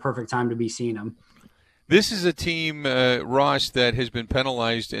the perfect time to be seeing him. This is a team, Ross, that has been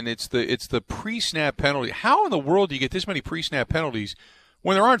penalized, and it's the pre-snap penalty. How in the world do you get this many pre-snap penalties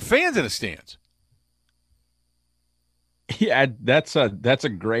when there aren't fans in the stands? Yeah, that's a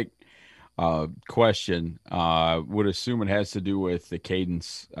great question. Would assume it has to do with the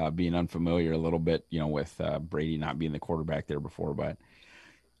cadence being unfamiliar a little bit, with Brady not being the quarterback there before. But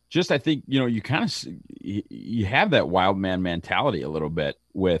just I think, you kind of you have that wild man mentality a little bit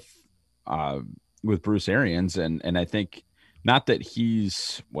with Bruce Arians. And I think not that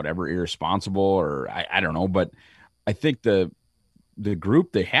he's whatever irresponsible or I don't know, but I think the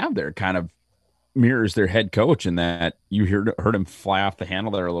group they have there kind of mirrors their head coach in that you heard him fly off the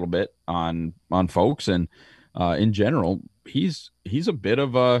handle there a little bit on folks. And in general, he's a bit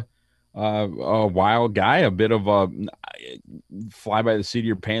of a wild guy, a bit of a fly by the seat of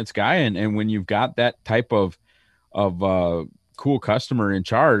your pants guy. And when you've got that type of cool customer in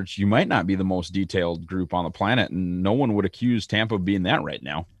charge, you might not be the most detailed group on the planet, and no one would accuse Tampa of being that right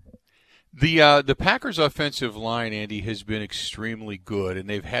now. The Packers' offensive line, Andy, has been extremely good, and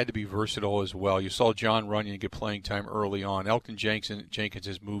they've had to be versatile as well. You saw John Runyon get playing time early on. Elgton Jenkins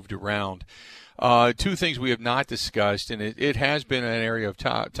has moved around. Two things we have not discussed, and it has been an area of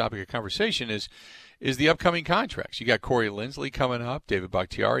topic of conversation, is the upcoming contracts. You got Corey Linsley coming up, David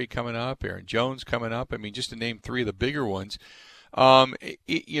Bakhtiari coming up, Aaron Jones coming up. I mean, just to name three of the bigger ones. I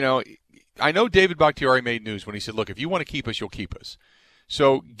know David Bakhtiari made news when he said, look, if you want to keep us, you'll keep us.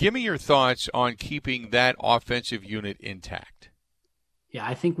 So give me your thoughts on keeping that offensive unit intact. Yeah,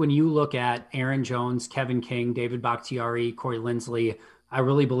 I think when you look at Aaron Jones, Kevin King, David Bakhtiari, Corey Linsley, I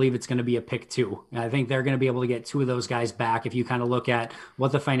really believe it's going to be a pick 2. I think they're going to be able to get 2 of those guys back if you kind of look at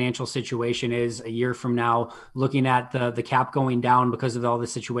what the financial situation is a year from now, looking at the cap going down because of all the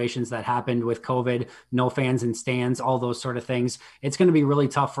situations that happened with COVID, no fans in stands, all those sort of things. It's going to be really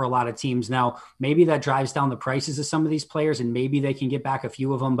tough for a lot of teams. Now, maybe that drives down the prices of some of these players and maybe they can get back a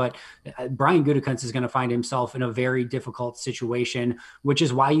few of them, but Brian Gutekunst is going to find himself in a very difficult situation, which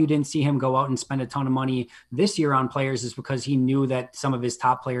is why you didn't see him go out and spend a ton of money this year on players, is because he knew that some of his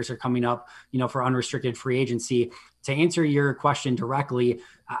top players are coming up, for unrestricted free agency. To answer your question directly,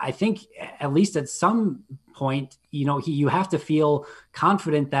 I think at least at some point, you have to feel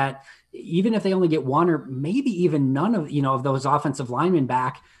confident that even if they only get one or maybe even none of, of those offensive linemen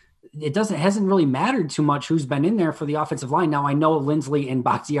back, it hasn't really mattered too much who's been in there for the offensive line. Now I know Linsley and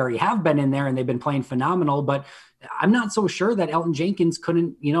Bakhtiari have been in there and they've been playing phenomenal, but I'm not so sure that Elgton Jenkins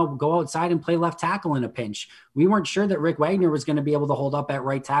couldn't, go outside and play left tackle in a pinch. We weren't sure that Rick Wagner was going to be able to hold up at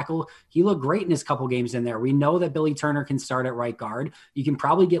right tackle. He looked great in his couple games in there. We know that Billy Turner can start at right guard. You can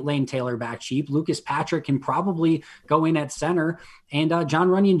probably get Lane Taylor back cheap. Lucas Patrick can probably go in at center. And John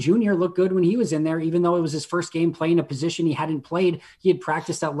Runyon Jr. looked good when he was in there, even though it was his first game playing a position he hadn't played. He had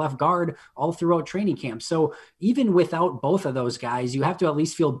practiced at left guard all throughout training camp. So even without both of those guys, you have to at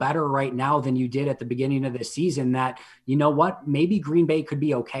least feel better right now than you did at the beginning of this season in that, you know what, maybe Green Bay could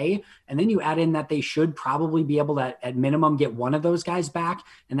be okay. And then you add in that they should probably be able to, at minimum, get one of those guys back.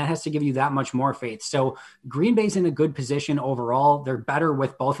 And that has to give you that much more faith. So Green Bay's in a good position overall. They're better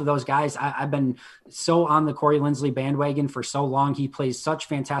with both of those guys. I've been so on the Corey Linsley bandwagon for so long. He plays such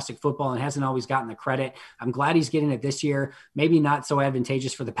fantastic football and hasn't always gotten the credit. I'm glad he's getting it this year. Maybe not so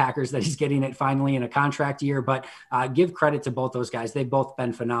advantageous for the Packers that he's getting it finally in a contract year, but give credit to both those guys. They've both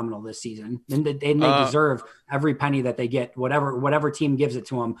been phenomenal this season, and they deserve every penny that they get. Whatever team gives it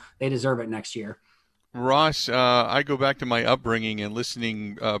to them, they deserve it next year. Ross, I go back to my upbringing and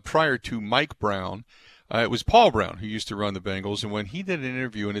listening prior to Mike Brown. It was Paul Brown who used to run the Bengals, and when he did an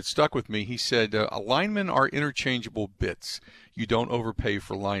interview, and it stuck with me, he said, linemen are interchangeable bits. You don't overpay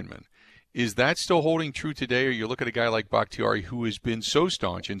for linemen. Is that still holding true today, or you look at a guy like Bakhtiari who has been so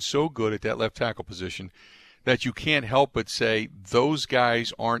staunch and so good at that left tackle position that you can't help but say those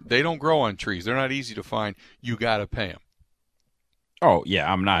guys they don't grow on trees. They're not easy to find. You got to pay them. Oh,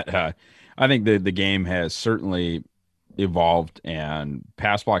 yeah, I'm not. I think the game has certainly evolved, and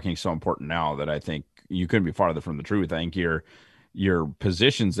pass blocking is so important now that I think you couldn't be farther from the truth. I think your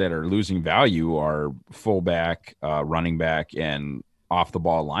positions that are losing value are fullback, running back, and off the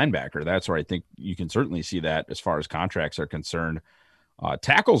ball linebacker. That's where I think you can certainly see that as far as contracts are concerned.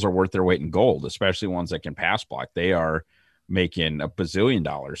 Tackles are worth their weight in gold, especially ones that can pass block. They are making $1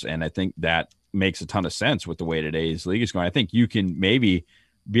 bazillion, and I think that makes a ton of sense with the way today's league is going. I think you can maybe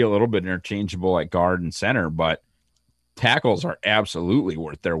be a little bit interchangeable at guard and center, but tackles are absolutely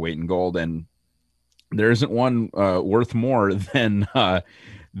worth their weight in gold, and there isn't one worth more than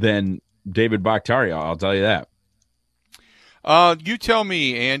David Bakhtiari. I'll tell you that. You tell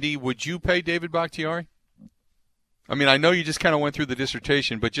me, Andy, would you pay David Bakhtiari? I mean, I know you just kind of went through the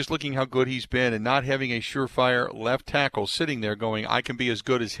dissertation, but just looking how good he's been and not having a surefire left tackle sitting there going, I can be as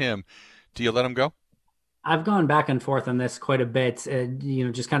good as him, do you let him go? I've gone back and forth on this quite a bit,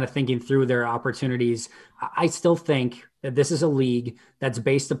 just kind of thinking through their opportunities. I still think that this is a league that's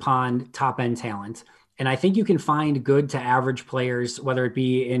based upon top-end talent. And I think you can find good to average players, whether it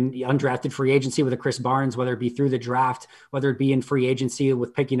be in undrafted free agency with a Chris Barnes, whether it be through the draft, whether it be in free agency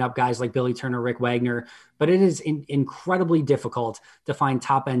with picking up guys like Billy Turner, Rick Wagner. But it is incredibly difficult to find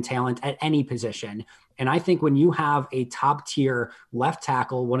top-end talent at any position. And I think when you have a top-tier left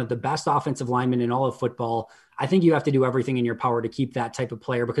tackle, one of the best offensive linemen in all of football, I think you have to do everything in your power to keep that type of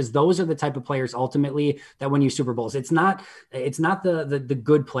player, because those are the type of players ultimately that win you Super Bowls. It's not the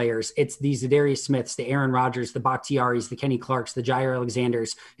good players. It's the Zadarius Smiths, the Aaron Rodgers, the Bakhtiaris, the Kenny Clarks, the Jair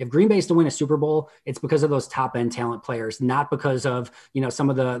Alexanders. If Green Bay is to win a Super Bowl, it's because of those top-end talent players, not because of some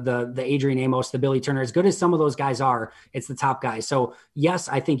of the Adrian Amos, the Billy Turner. As good as some of those guys are, it's the top guys. So yes,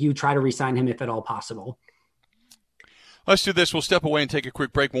 I think you try to re-sign him if at all possible. Let's do this. We'll step away and take a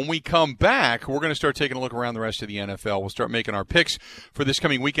quick break. When we come back, we're going to start taking a look around the rest of the NFL. We'll start making our picks for this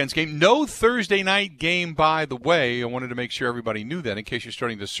coming weekend's game. No Thursday night game, by the way. I wanted to make sure everybody knew that in case you're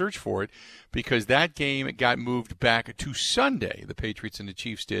starting to search for it, because that game got moved back to Sunday. The Patriots and the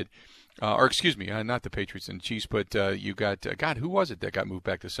Chiefs did. Not the Patriots and the Chiefs, but you got who was it that got moved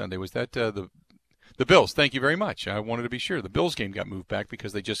back to Sunday? Was that the Bills? Thank you very much. I wanted to be sure. The Bills game got moved back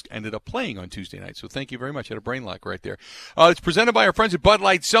because they just ended up playing on Tuesday night. So thank you very much. I had a brain lock right there. It's presented by our friends at Bud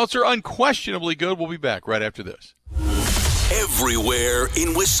Light Seltzer. Unquestionably good. We'll be back right after this. Everywhere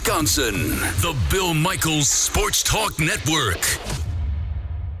in Wisconsin, the Bill Michaels Sports Talk Network.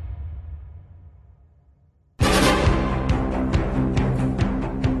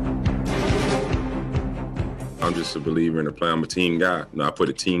 I'm just a believer in the play. I'm a team guy. I put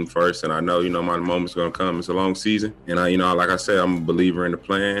a team first, and I know, my moment's going to come. It's a long season. And, like I said, I'm a believer in the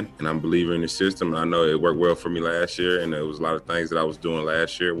plan, and I'm a believer in the system. And I know it worked well for me last year, and there was a lot of things that I was doing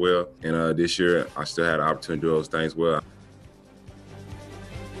last year well. And this year, I still had the opportunity to do those things well.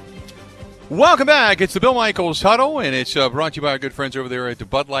 Welcome back. It's the Bill Michaels Huddle, and it's brought to you by our good friends over there at the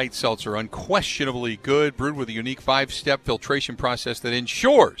Bud Light Seltzer. Unquestionably good, brewed with a unique 5-step filtration process that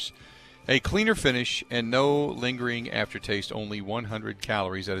ensures a cleaner finish and no lingering aftertaste, only 100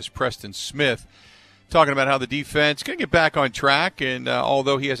 calories. That is Preston Smith talking about how the defense going to get back on track. And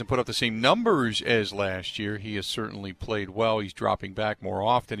although he hasn't put up the same numbers as last year, he has certainly played well. He's dropping back more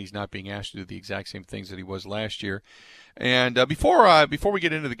often. He's not being asked to do the exact same things that he was last year. And before we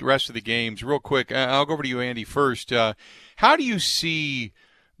get into the rest of the games, real quick, I'll go over to you, Andy, first. How do you see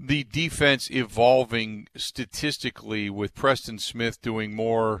the defense evolving statistically with Preston Smith doing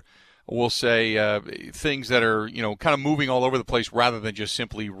more, we'll say, things that are, kind of moving all over the place rather than just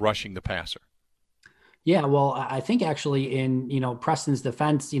simply rushing the passer? Yeah, well, I think actually in, Preston's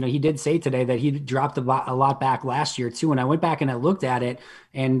defense, he did say today that he dropped a lot back last year too. And I went back and I looked at it,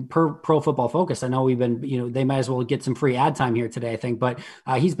 And per Pro Football Focus, I know we've been, they might as well get some free ad time here today, I think, but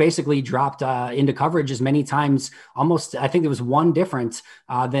he's basically dropped into coverage as many times, almost, I think there was one difference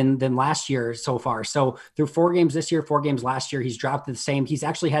than last year so far. So through 4 games this year, 4 games last year, he's dropped the same. He's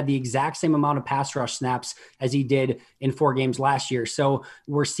actually had the exact same amount of pass rush snaps as he did in 4 games last year. So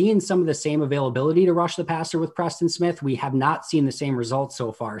we're seeing some of the same availability to rush the passer with Preston Smith. We have not seen the same results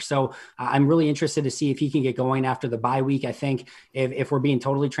so far. So I'm really interested to see if he can get going after the bye week. I think if we're being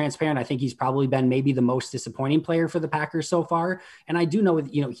totally transparent, I think he's probably been maybe the most disappointing player for the Packers so far. And I do know,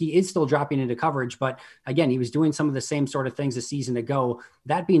 he is still dropping into coverage, but again, he was doing some of the same sort of things a season ago.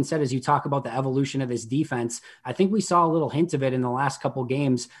 That being said, as you talk about the evolution of this defense, I think we saw a little hint of it in the last couple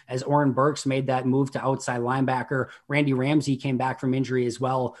games as Oren Burks made that move to outside linebacker. Randy Ramsey came back from injury as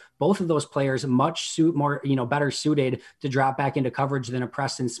well. Both of those players better suited to drop back into coverage than a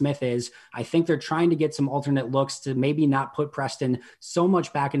Preston Smith is. I think they're trying to get some alternate looks to maybe not put Preston so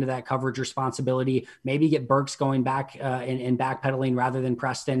much back into that coverage responsibility, maybe get Burks going back and backpedaling rather than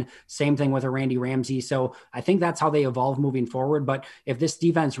Preston. Same thing with a Randy Ramsey. So I think that's how they evolve moving forward. But if this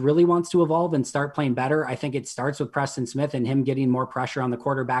defense really wants to evolve and start playing better, I think it starts with Preston Smith and him getting more pressure on the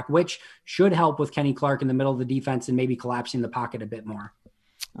quarterback, which should help with Kenny Clark in the middle of the defense and maybe collapsing the pocket a bit more.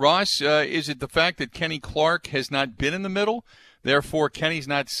 Ross, is it the fact that Kenny Clark has not been in the middle? Therefore, Kenny's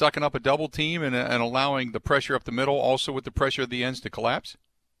not sucking up a double team and allowing the pressure up the middle, also with the pressure at the ends, to collapse?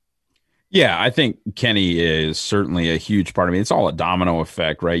 Yeah, I think Kenny is certainly a huge part of it. It's all a domino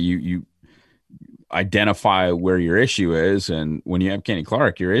effect, right? You identify where your issue is, and when you have Kenny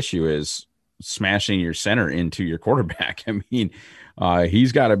Clark, your issue is smashing your center into your quarterback. I mean,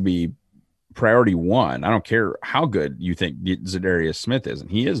 he's got to be priority one. I don't care how good you think Za'Darius Smith is,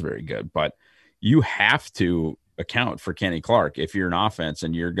 and he is very good, but you have to account for Kenny Clark if you're an offense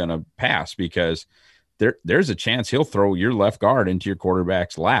and you're going to pass, because there's a chance he'll throw your left guard into your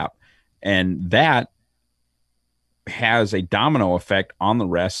quarterback's lap. And that has a domino effect on the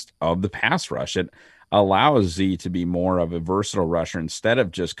rest of the pass rush. It allows Z to be more of a versatile rusher instead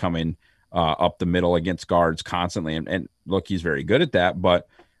of just coming up the middle against guards constantly. And look, he's very good at that, but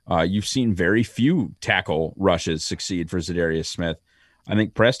you've seen very few tackle rushes succeed for Za'Darius Smith. I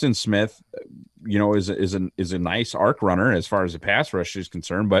think Preston Smith, is a nice arc runner as far as the pass rush is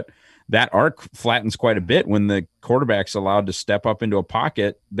concerned, but that arc flattens quite a bit when the quarterback's allowed to step up into a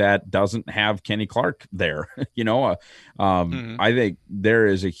pocket that doesn't have Kenny Clark there. I think there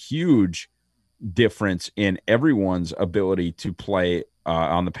is a huge difference in everyone's ability to play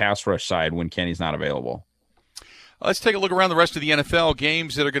on the pass rush side when Kenny's not available. Let's take a look around the rest of the NFL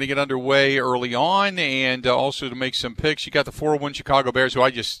games that are going to get underway early on, and also to make some picks. You got the 4-1 Chicago Bears, who I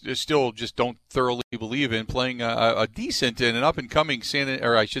still don't thoroughly believe in, playing a decent and an up-and-coming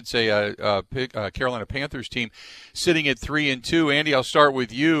Carolina Panthers team, sitting at 3-2. Andy, I'll start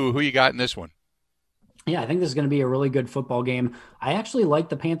with you. Who you got in this one? Yeah, I think this is going to be a really good football game. I actually like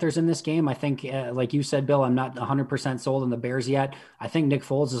the Panthers in this game. I think, like you said, Bill, I'm not 100% sold on the Bears yet. I think Nick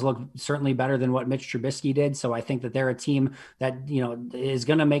Foles has looked certainly better than what Mitch Trubisky did. So I think that they're a team that, is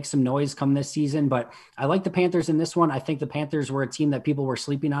going to make some noise come this season. But I like the Panthers in this one. I think the Panthers were a team that people were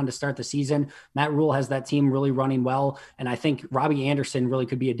sleeping on to start the season. Matt Rule has that team really running well. And I think Robbie Anderson really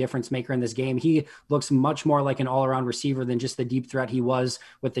could be a difference maker in this game. He looks much more like an all-around receiver than just the deep threat he was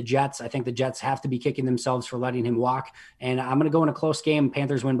with the Jets. I think the Jets have to be kicking themselves for letting him walk. And I'm going to go in a close game.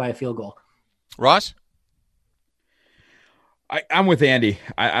 Panthers win by a field goal. Ross? I'm with Andy.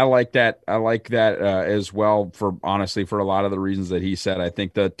 I like that. I like that as well, for a lot of the reasons that he said. I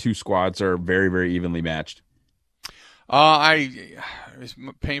think the two squads are very, very evenly matched. As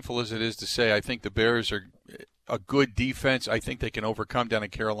painful as it is to say, I think the Bears are a good defense. I think they can overcome down in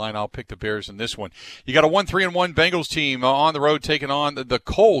Carolina. I'll pick the Bears in this one. You got a 1-3-1 Bengals team on the road taking on the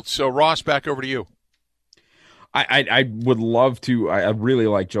Colts. So, Ross, back over to you. I would love to. I really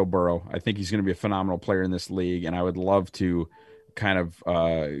like Joe Burrow. I think he's going to be a phenomenal player in this league, and I would love to kind of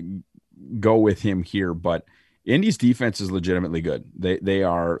go with him here. But Indy's defense is legitimately good. They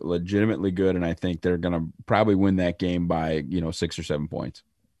are legitimately good, and I think they're going to probably win that game by 6 or 7 points.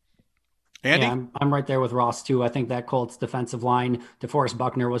 Andy? Yeah, I'm right there with Ross, too. I think that Colts defensive line, DeForest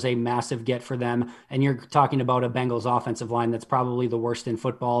Buckner, was a massive get for them. And you're talking about a Bengals offensive line that's probably the worst in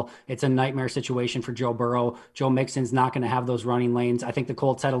football. It's a nightmare situation for Joe Burrow. Joe Mixon's not going to have those running lanes. I think the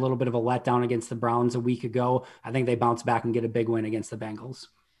Colts had a little bit of a letdown against the Browns a week ago. I think they bounce back and get a big win against the Bengals.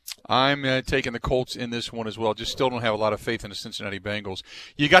 I'm taking the Colts in this one as well. Just still don't have a lot of faith in the Cincinnati Bengals.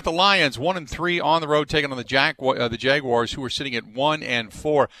 You got the Lions 1-3 on the road, taking on the Jaguars, who are sitting at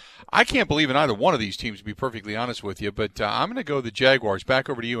 1-4. I can't believe in either one of these teams, to be perfectly honest with you, but I'm going to go the Jaguars. Back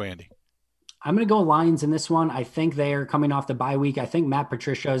over to you, Andy. I'm going to go Lions in this one. I think they are coming off the bye week. I think Matt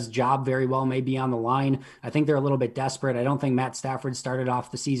Patricia's job very well may be on the line. I think they're a little bit desperate. I don't think Matt Stafford started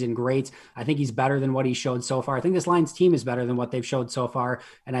off the season great. I think he's better than what he showed so far. I think this Lions team is better than what they've showed so far.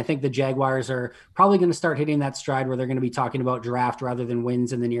 And I think the Jaguars are probably going to start hitting that stride where they're going to be talking about draft rather than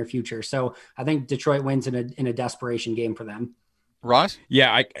wins in the near future. So I think Detroit wins in a desperation game for them. Ross?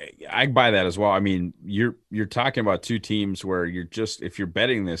 Yeah, I buy that as well. I mean, you're talking about two teams where if you're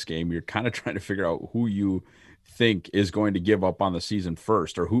betting this game, you're kind of trying to figure out who you think is going to give up on the season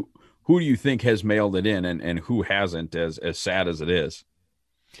first, or who do you think has mailed it in and who hasn't, as sad as it is.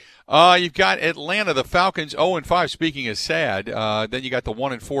 You've got Atlanta, the Falcons, 0-5. Speaking of sad, then you got the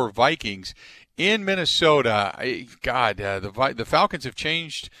 1-4 Vikings in Minnesota. The Falcons have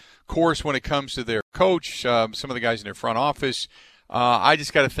changed course when it comes to their coach, some of the guys in their front office. I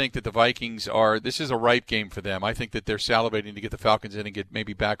just got to think that the Vikings this is a ripe game for them. I think that they're salivating to get the Falcons in and get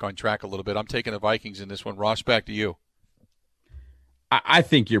maybe back on track a little bit. I'm taking the Vikings in this one. Ross, back to you. I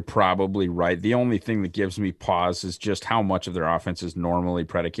think you're probably right. The only thing that gives me pause is just how much of their offense is normally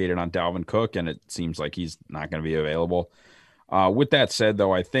predicated on Dalvin Cook, and it seems like he's not going to be available. With that said,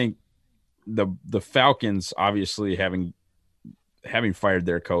 though, I think the Falcons, obviously having fired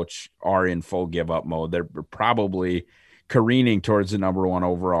their coach, are in full give-up mode. They're probably careening towards the number 1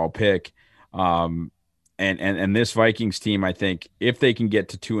 overall pick. And this Vikings team, I think, if they can get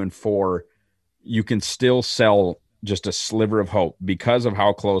to 2-4, you can still sell just a sliver of hope because of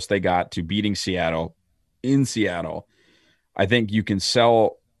how close they got to beating Seattle in Seattle. I think you can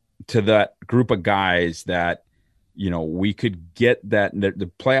sell to that group of guys that, we could get that. The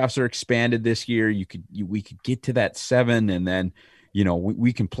playoffs are expanded this year. We could get to that 7, and then,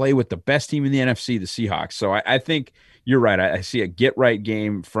 we can play with the best team in the NFC, the Seahawks. So I think you're right. I see a get right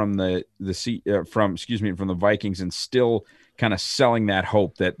game from the Vikings, and still kind of selling that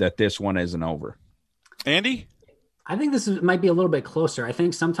hope that this one isn't over. Andy? I think this might be a little bit closer. I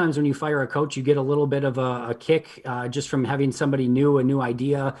think sometimes when you fire a coach, you get a little bit of a kick just from having somebody new, a new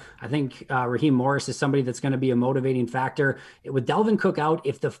idea. I think Raheem Morris is somebody that's going to be a motivating factor. With Dalvin Cook out,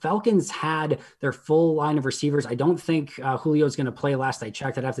 if the Falcons had their full line of receivers, I don't think Julio is going to play. Last I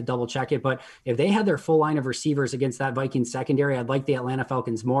checked, I'd have to double check it. But if they had their full line of receivers against that Vikings secondary, I'd like the Atlanta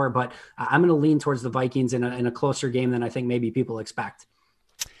Falcons more. But I'm going to lean towards the Vikings in a closer game than I think maybe people expect.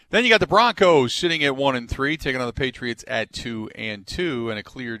 Then you got the Broncos sitting at 1-3, taking on the Patriots at 2-2, and a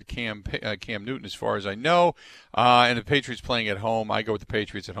cleared Cam Newton, as far as I know. And the Patriots playing at home. I go with the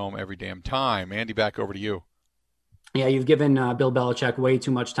Patriots at home every damn time. Andy, back over to you. Yeah, you've given Bill Belichick way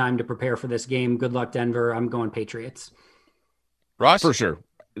too much time to prepare for this game. Good luck, Denver. I'm going Patriots. Ross? For sure.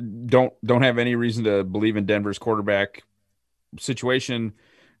 Don't have any reason to believe in Denver's quarterback situation.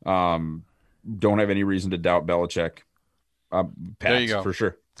 Don't have any reason to doubt Belichick. Pats, there you go. For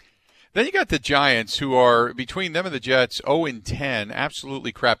sure. Then you got the Giants, who are, between them and the Jets, 0-10,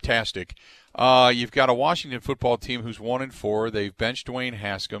 absolutely craptastic. You've got a Washington football team who's 1-4. They've benched Dwayne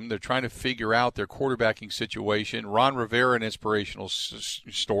Haskins. They're trying to figure out their quarterbacking situation. Ron Rivera, an inspirational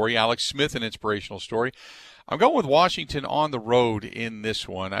story. Alex Smith, an inspirational story. I'm going with Washington on the road in this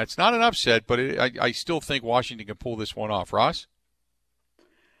one. It's not an upset, but I still think Washington can pull this one off. Ross?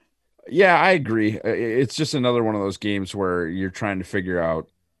 Yeah, I agree. It's just another one of those games where you're trying to figure out,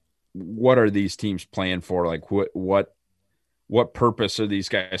 what are these teams playing for? Like what purpose are these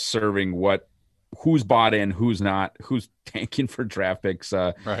guys serving? Who's bought in, who's not, who's tanking for draft picks?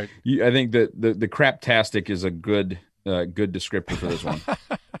 Right. I think that the craptastic is a good descriptor for this one.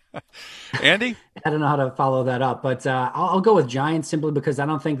 Andy? I don't know how to follow that up, but I'll go with Giants simply because I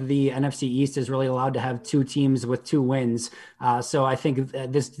don't think the NFC East is really allowed to have two teams with 2 wins. So I think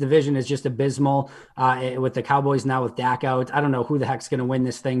this division is just abysmal with the Cowboys now with Dak out. I don't know who the heck's going to win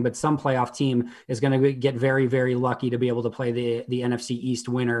this thing, but some playoff team is going to get very, very lucky to be able to play the NFC East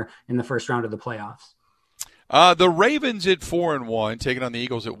winner in the first round of the playoffs. The Ravens at 4-1, taking on the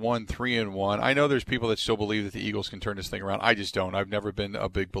Eagles at 3-1. I know there's people that still believe that the Eagles can turn this thing around. I just don't. I've never been a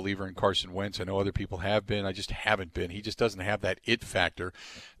big believer in Carson Wentz. I know other people have been. I just haven't been. He just doesn't have that it factor.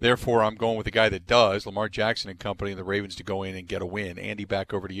 Therefore, I'm going with the guy that does, Lamar Jackson and company, and the Ravens to go in and get a win. Andy,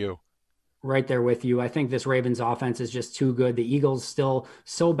 back over to you. Right there with you. I think this Ravens offense is just too good. The Eagles still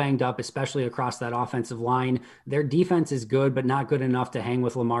so banged up, especially across that offensive line. Their defense is good, but not good enough to hang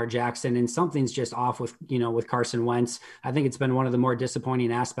with Lamar Jackson. And something's just off with Carson Wentz. I think it's been one of the more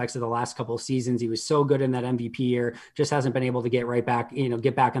disappointing aspects of the last couple of seasons. He was so good in that MVP year, just hasn't been able to get right back,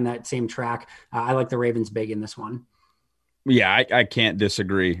 get back on that same track. I like the Ravens big in this one. Yeah, I can't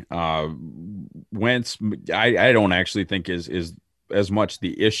disagree. Wentz, I don't actually think is as much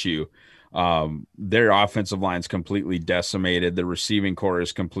the issue. Their offensive line's completely decimated. The receiving core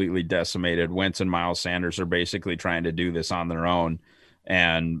is completely decimated. Wentz and Miles Sanders are basically trying to do this on their own.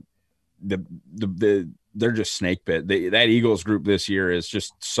 And they're just snake bit. That Eagles group this year is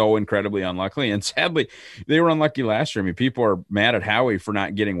just so incredibly unlucky. And sadly, they were unlucky last year. I mean, people are mad at Howie for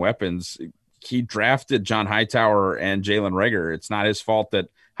not getting weapons. He drafted John Hightower and Jalen Reagor. It's not his fault that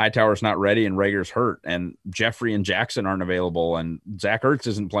Hightower's not ready and Rager's hurt, and Jeffrey and Jackson aren't available, and Zach Ertz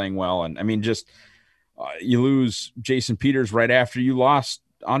isn't playing well. And I mean, just you lose Jason Peters right after you lost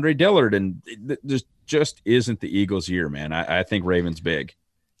Andre Dillard, and this just isn't the Eagles' year, man. I think Ravens big.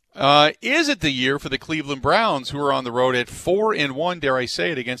 Is it the year for the Cleveland Browns, who are on the road at 4-1, dare I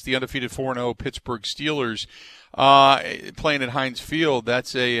say it, against the undefeated 4-0 Pittsburgh Steelers? Playing at Heinz Field.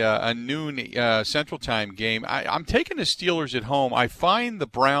 That's a noon Central Time game. I'm taking the Steelers at home. I find the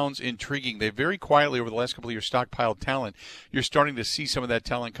Browns intriguing. They very quietly over the last couple of years stockpiled talent. You're starting to see some of that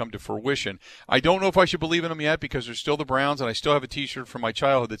talent come to fruition. I don't know if I should believe in them yet because they're still the Browns, and I still have a T-shirt from my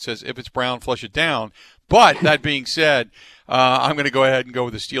childhood that says, "If it's brown, flush it down." But that being said, I'm going to go ahead and go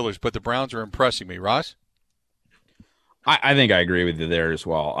with the Steelers. But the Browns are impressing me. Ross? I think I agree with you there as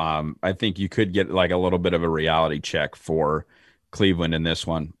well. I think you could get like a little bit of a reality check for Cleveland in this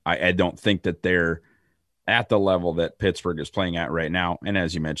one. I don't think that they're at the level that Pittsburgh is playing at right now. And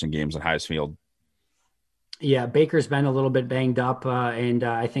as you mentioned, games at Heinz Field. Yeah, Baker's been a little bit banged up, and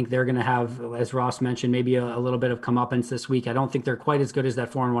I think they're going to have, as Ross mentioned, maybe a little bit of comeuppance this week. I don't think they're quite as good as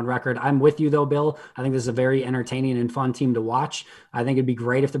that 4-1 record. I'm with you, though, Bill. I think this is a very entertaining and fun team to watch. I think it'd be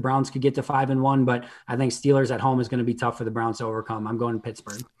great if the Browns could get to 5-1, but I think Steelers at home is going to be tough for the Browns to overcome. I'm going to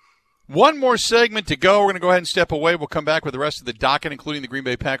Pittsburgh. One more segment to go. We're going to go ahead and step away. We'll come back with the rest of the docket, including the Green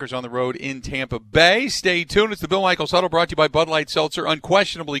Bay Packers on the road in Tampa Bay. Stay tuned. It's the Bill Michaels Huddle brought to you by Bud Light Seltzer.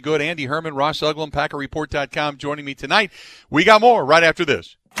 Unquestionably good. Andy Herman, Ross Uglum, PackerReport.com joining me tonight. We got more right after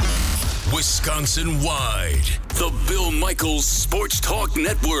this. Wisconsin-wide, the Bill Michaels Sports Talk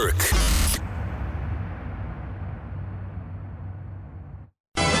Network.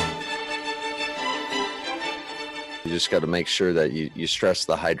 You just got to make sure that you stress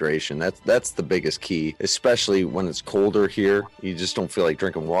the hydration. That's the biggest key, especially when it's colder here. You just don't feel like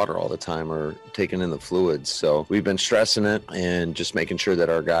drinking water all the time or taking in the fluids. So we've been stressing it and just making sure that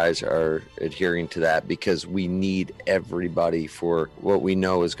our guys are adhering to that because we need everybody for what we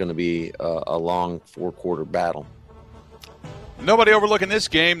know is going to be a long 4-quarter battle. Nobody overlooking this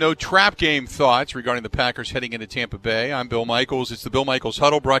game. No trap game thoughts regarding the Packers heading into Tampa Bay. I'm Bill Michaels. It's the Bill Michaels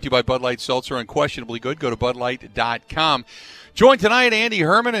Huddle brought to you by Bud Light Seltzer. Unquestionably good. Go to BudLight.com. Joined tonight, Andy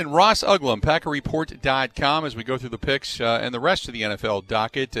Herman and Ross Uglum, PackerReport.com, as we go through the picks and the rest of the NFL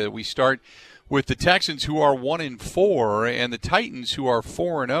docket. We start with the Texans, who are 1-4, and the Titans, who are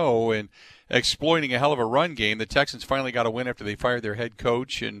 4-0, and exploiting a hell of a run game. The Texans finally got a win after they fired their head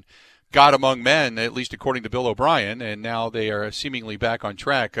coach and got among men, at least according to Bill O'Brien, and now they are seemingly back on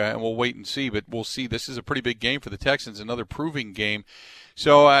track, and we'll wait and see, but we'll see. This is a pretty big game for the Texans, another proving game.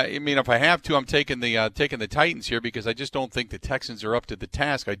 So, I mean, if I have to, I'm taking the Titans here because I just don't think the Texans are up to the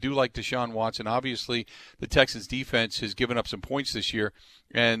task. I do like Deshaun Watson. Obviously, the Texans' defense has given up some points this year,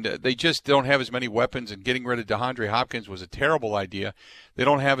 and they just don't have as many weapons, and getting rid of DeAndre Hopkins was a terrible idea. They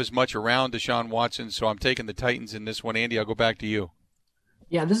don't have as much around Deshaun Watson, so I'm taking the Titans in this one. Andy, I'll go back to you.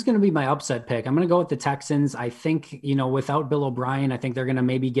 Yeah, this is going to be my upset pick. I'm going to go with the Texans. I think, without Bill O'Brien, I think they're going to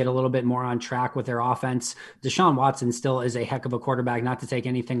maybe get a little bit more on track with their offense. Deshaun Watson still is a heck of a quarterback, not to take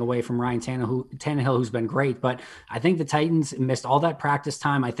anything away from Ryan Tannehill, who's been great. But I think the Titans missed all that practice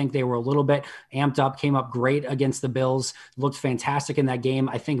time. I think they were a little bit amped up, came up great against the Bills, looked fantastic in that game.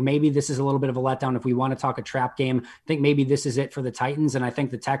 I think maybe this is a little bit of a letdown if we want to talk a trap game. I think maybe this is it for the Titans, and I think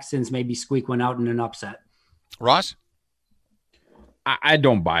the Texans maybe squeak one out in an upset. Ross? I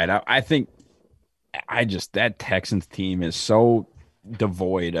don't buy it. I think that Texans team is so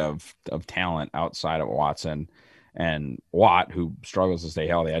devoid of talent outside of Watson and Watt, who struggles to stay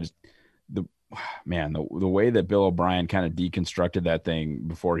healthy. The way that Bill O'Brien kind of deconstructed that thing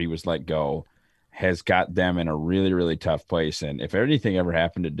before he was let go has got them in a really, really tough place. And if anything ever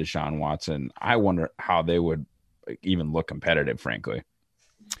happened to Deshaun Watson, I wonder how they would even look competitive, frankly.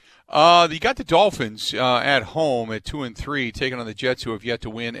 You got the Dolphins at home at 2-3, taking on the Jets, who have yet to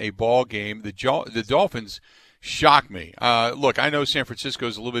win a ball game. The Dolphins shock me. Look, I know San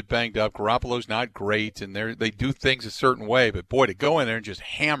Francisco's a little bit banged up. Garoppolo's not great, and they do things a certain way. But, boy, to go in there and just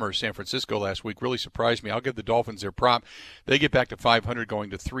hammer San Francisco last week really surprised me. I'll give the Dolphins their prop. They get back to 500 going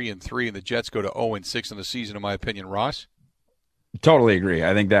to 3-3, and the Jets go to 0-6 in the season, in my opinion. Ross? Totally agree.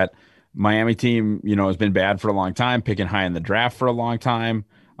 I think that Miami team, has been bad for a long time, picking high in the draft for a long time.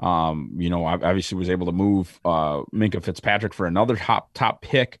 Obviously was able to move Minkah Fitzpatrick for another top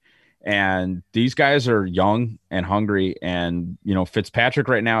pick. And these guys are young and hungry. And, Fitzpatrick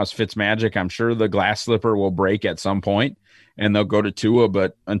right now is Fitzmagic. I'm sure the glass slipper will break at some point and they'll go to Tua.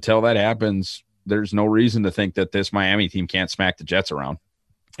 But until that happens, there's no reason to think that this Miami team can't smack the Jets around.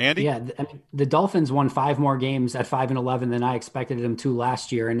 Andy? Yeah, I mean, the Dolphins won 5 more games at 5-11 than I expected them to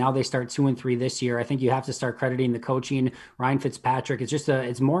last year, and now they start 2-3 this year. I think you have to start crediting the coaching. Ryan Fitzpatrick.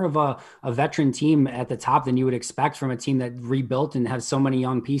 It's more of a veteran team at the top than you would expect from a team that rebuilt and has so many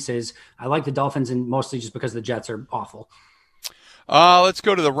young pieces. I like the Dolphins, and mostly just because the Jets are awful. Let's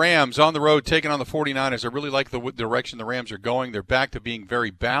go to the Rams on the road, taking on the 49ers. I really like the direction the Rams are going. They're back to being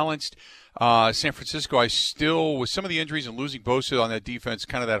very balanced. San Francisco, I still, with some of the injuries and losing Bosa on that defense,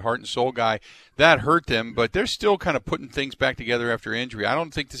 kind of that heart and soul guy, that hurt them, but they're still kind of putting things back together after injury. I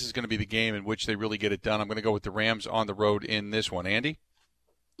don't think this is going to be the game in which they really get it done. I'm going to go with the Rams on the road in this one. Andy?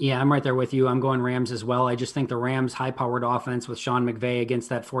 Yeah, I'm right there with you. I'm going Rams as well. I just think the Rams' high-powered offense with Sean McVay against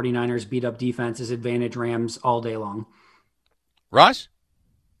that 49ers beat-up defense is advantage Rams all day long. Ross?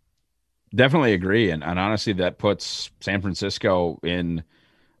 Definitely agree. And honestly, that puts San Francisco in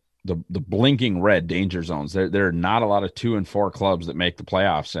the blinking red danger zones. There are not a lot of 2 and 4 clubs that make the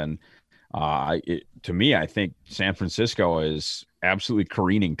playoffs. And to me, I think San Francisco is absolutely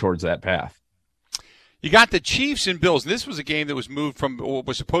careening towards that path. You got the Chiefs and Bills. This was a game that was moved from what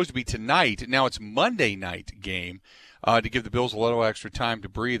was supposed to be tonight. Now it's Monday night game to give the Bills a little extra time to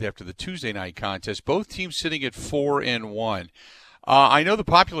breathe after the Tuesday night contest. Both teams sitting at 4-1. I know the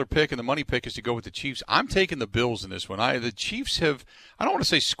popular pick and the money pick is to go with the Chiefs. I'm taking the Bills in this one. The Chiefs have, I don't want to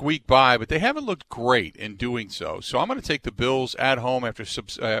say squeaked by, but they haven't looked great in doing so. So I'm going to take the Bills at home after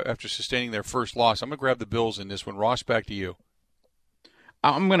sustaining their first loss. I'm going to grab the Bills in this one. Ross, back to you.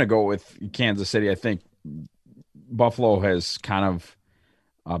 I'm going to go with Kansas City. I think Buffalo has kind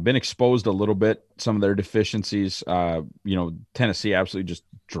of been exposed a little bit, some of their deficiencies. Tennessee absolutely just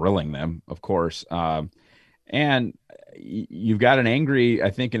drilling them, of course. And you've got an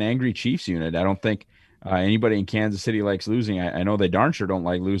angry Chiefs unit. I don't think anybody in Kansas City likes losing. I know they darn sure don't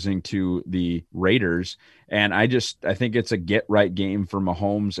like losing to the Raiders. And I think it's a get-right game for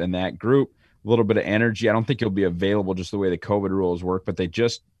Mahomes and that group. A little bit of energy. I don't think he'll be available just the way the COVID rules work, but they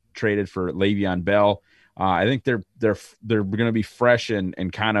just traded for Le'Veon Bell. I think they're going to be fresh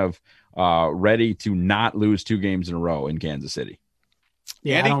and kind of ready to not lose 2 games in a row in Kansas City.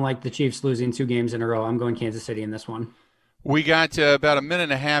 Yeah, Andy? I don't like the Chiefs losing 2 games in a row. I'm going Kansas City in this one. We got about a minute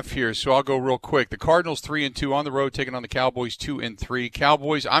and a half here, so I'll go real quick. The Cardinals 3-2 on the road, taking on the Cowboys 2-3.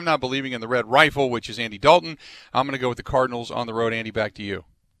 Cowboys, I'm not believing in the red rifle, which is Andy Dalton. I'm going to go with the Cardinals on the road. Andy, back to you.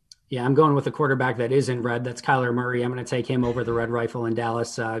 Yeah, I'm going with the quarterback that is in red. That's Kyler Murray. I'm going to take him over the red rifle in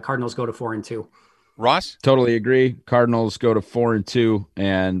Dallas. Cardinals go to 4-2. Ross? Totally agree. Cardinals go to 4-2.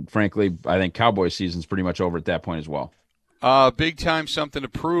 And frankly, I think Cowboys season's pretty much over at that point as well. Big time something to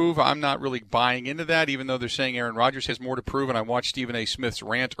prove. I'm not really buying into that, even though they're saying Aaron Rodgers has more to prove, and I watched Stephen A. Smith's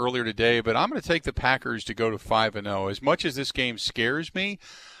rant earlier today, but I'm going to take the Packers to go to 5-0. As much as this game scares me,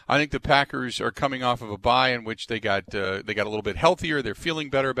 I think the Packers are coming off of a bye in which they got a little bit healthier. They're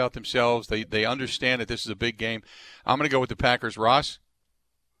feeling better about themselves. They understand that this is a big game. I'm going to go with the Packers. Ross?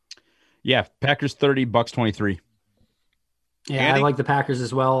 Yeah, Packers 30, Bucks 23. Yeah, Andy? I like the Packers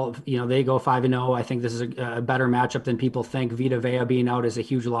as well. They go 5-0. I think this is a better matchup than people think. Vita Vea being out is a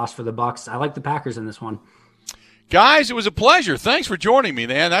huge loss for the Bucks. I like the Packers in this one. Guys, it was a pleasure. Thanks for joining me,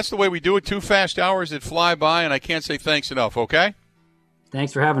 man. That's the way we do it. 2 fast hours that fly by, and I can't say thanks enough, okay?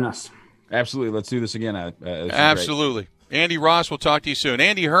 Thanks for having us. Absolutely. Let's do this again. Absolutely. Andy Ross, we'll talk to you soon.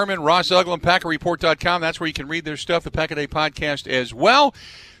 Andy Herman, Ross Uglum, PackerReport.com. That's where you can read their stuff, the Pack a Day podcast as well.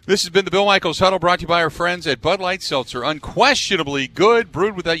 This has been the Bill Michaels Huddle, brought to you by our friends at Bud Light Seltzer. Unquestionably good,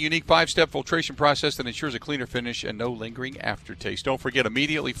 brewed with that unique 5-step filtration process that ensures a cleaner finish and no lingering aftertaste. Don't forget,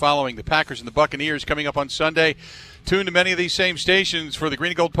 immediately following the Packers and the Buccaneers coming up on Sunday, tune to many of these same stations for the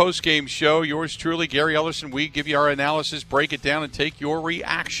Green and Gold postgame show. Yours truly, Gary Ellerson. We give you our analysis, break it down, and take your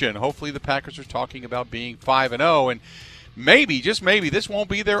reaction. Hopefully the Packers are talking about being 5-0, and maybe, just maybe, this won't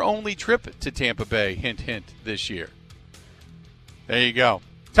be their only trip to Tampa Bay, hint, hint, this year. There you go.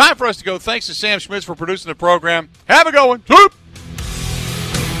 Time for us to go. Thanks to Sam Schmitz for producing the program. Have a good one. Swoop!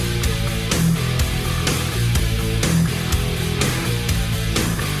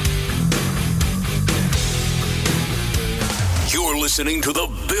 You're listening to the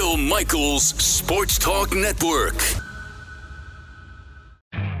Bill Michaels Sports Talk Network.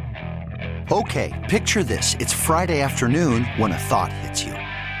 Okay, picture this. It's Friday afternoon when a thought hits you.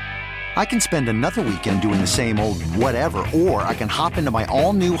 I can spend another weekend doing the same old whatever, or I can hop into my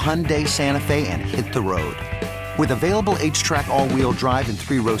all-new Hyundai Santa Fe and hit the road. With available H-Track all-wheel drive and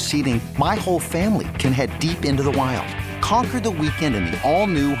 3-row seating, my whole family can head deep into the wild. Conquer the weekend in the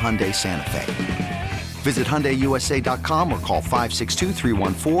all-new Hyundai Santa Fe. Visit HyundaiUSA.com or call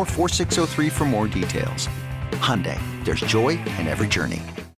 562-314-4603 for more details. Hyundai, there's joy in every journey.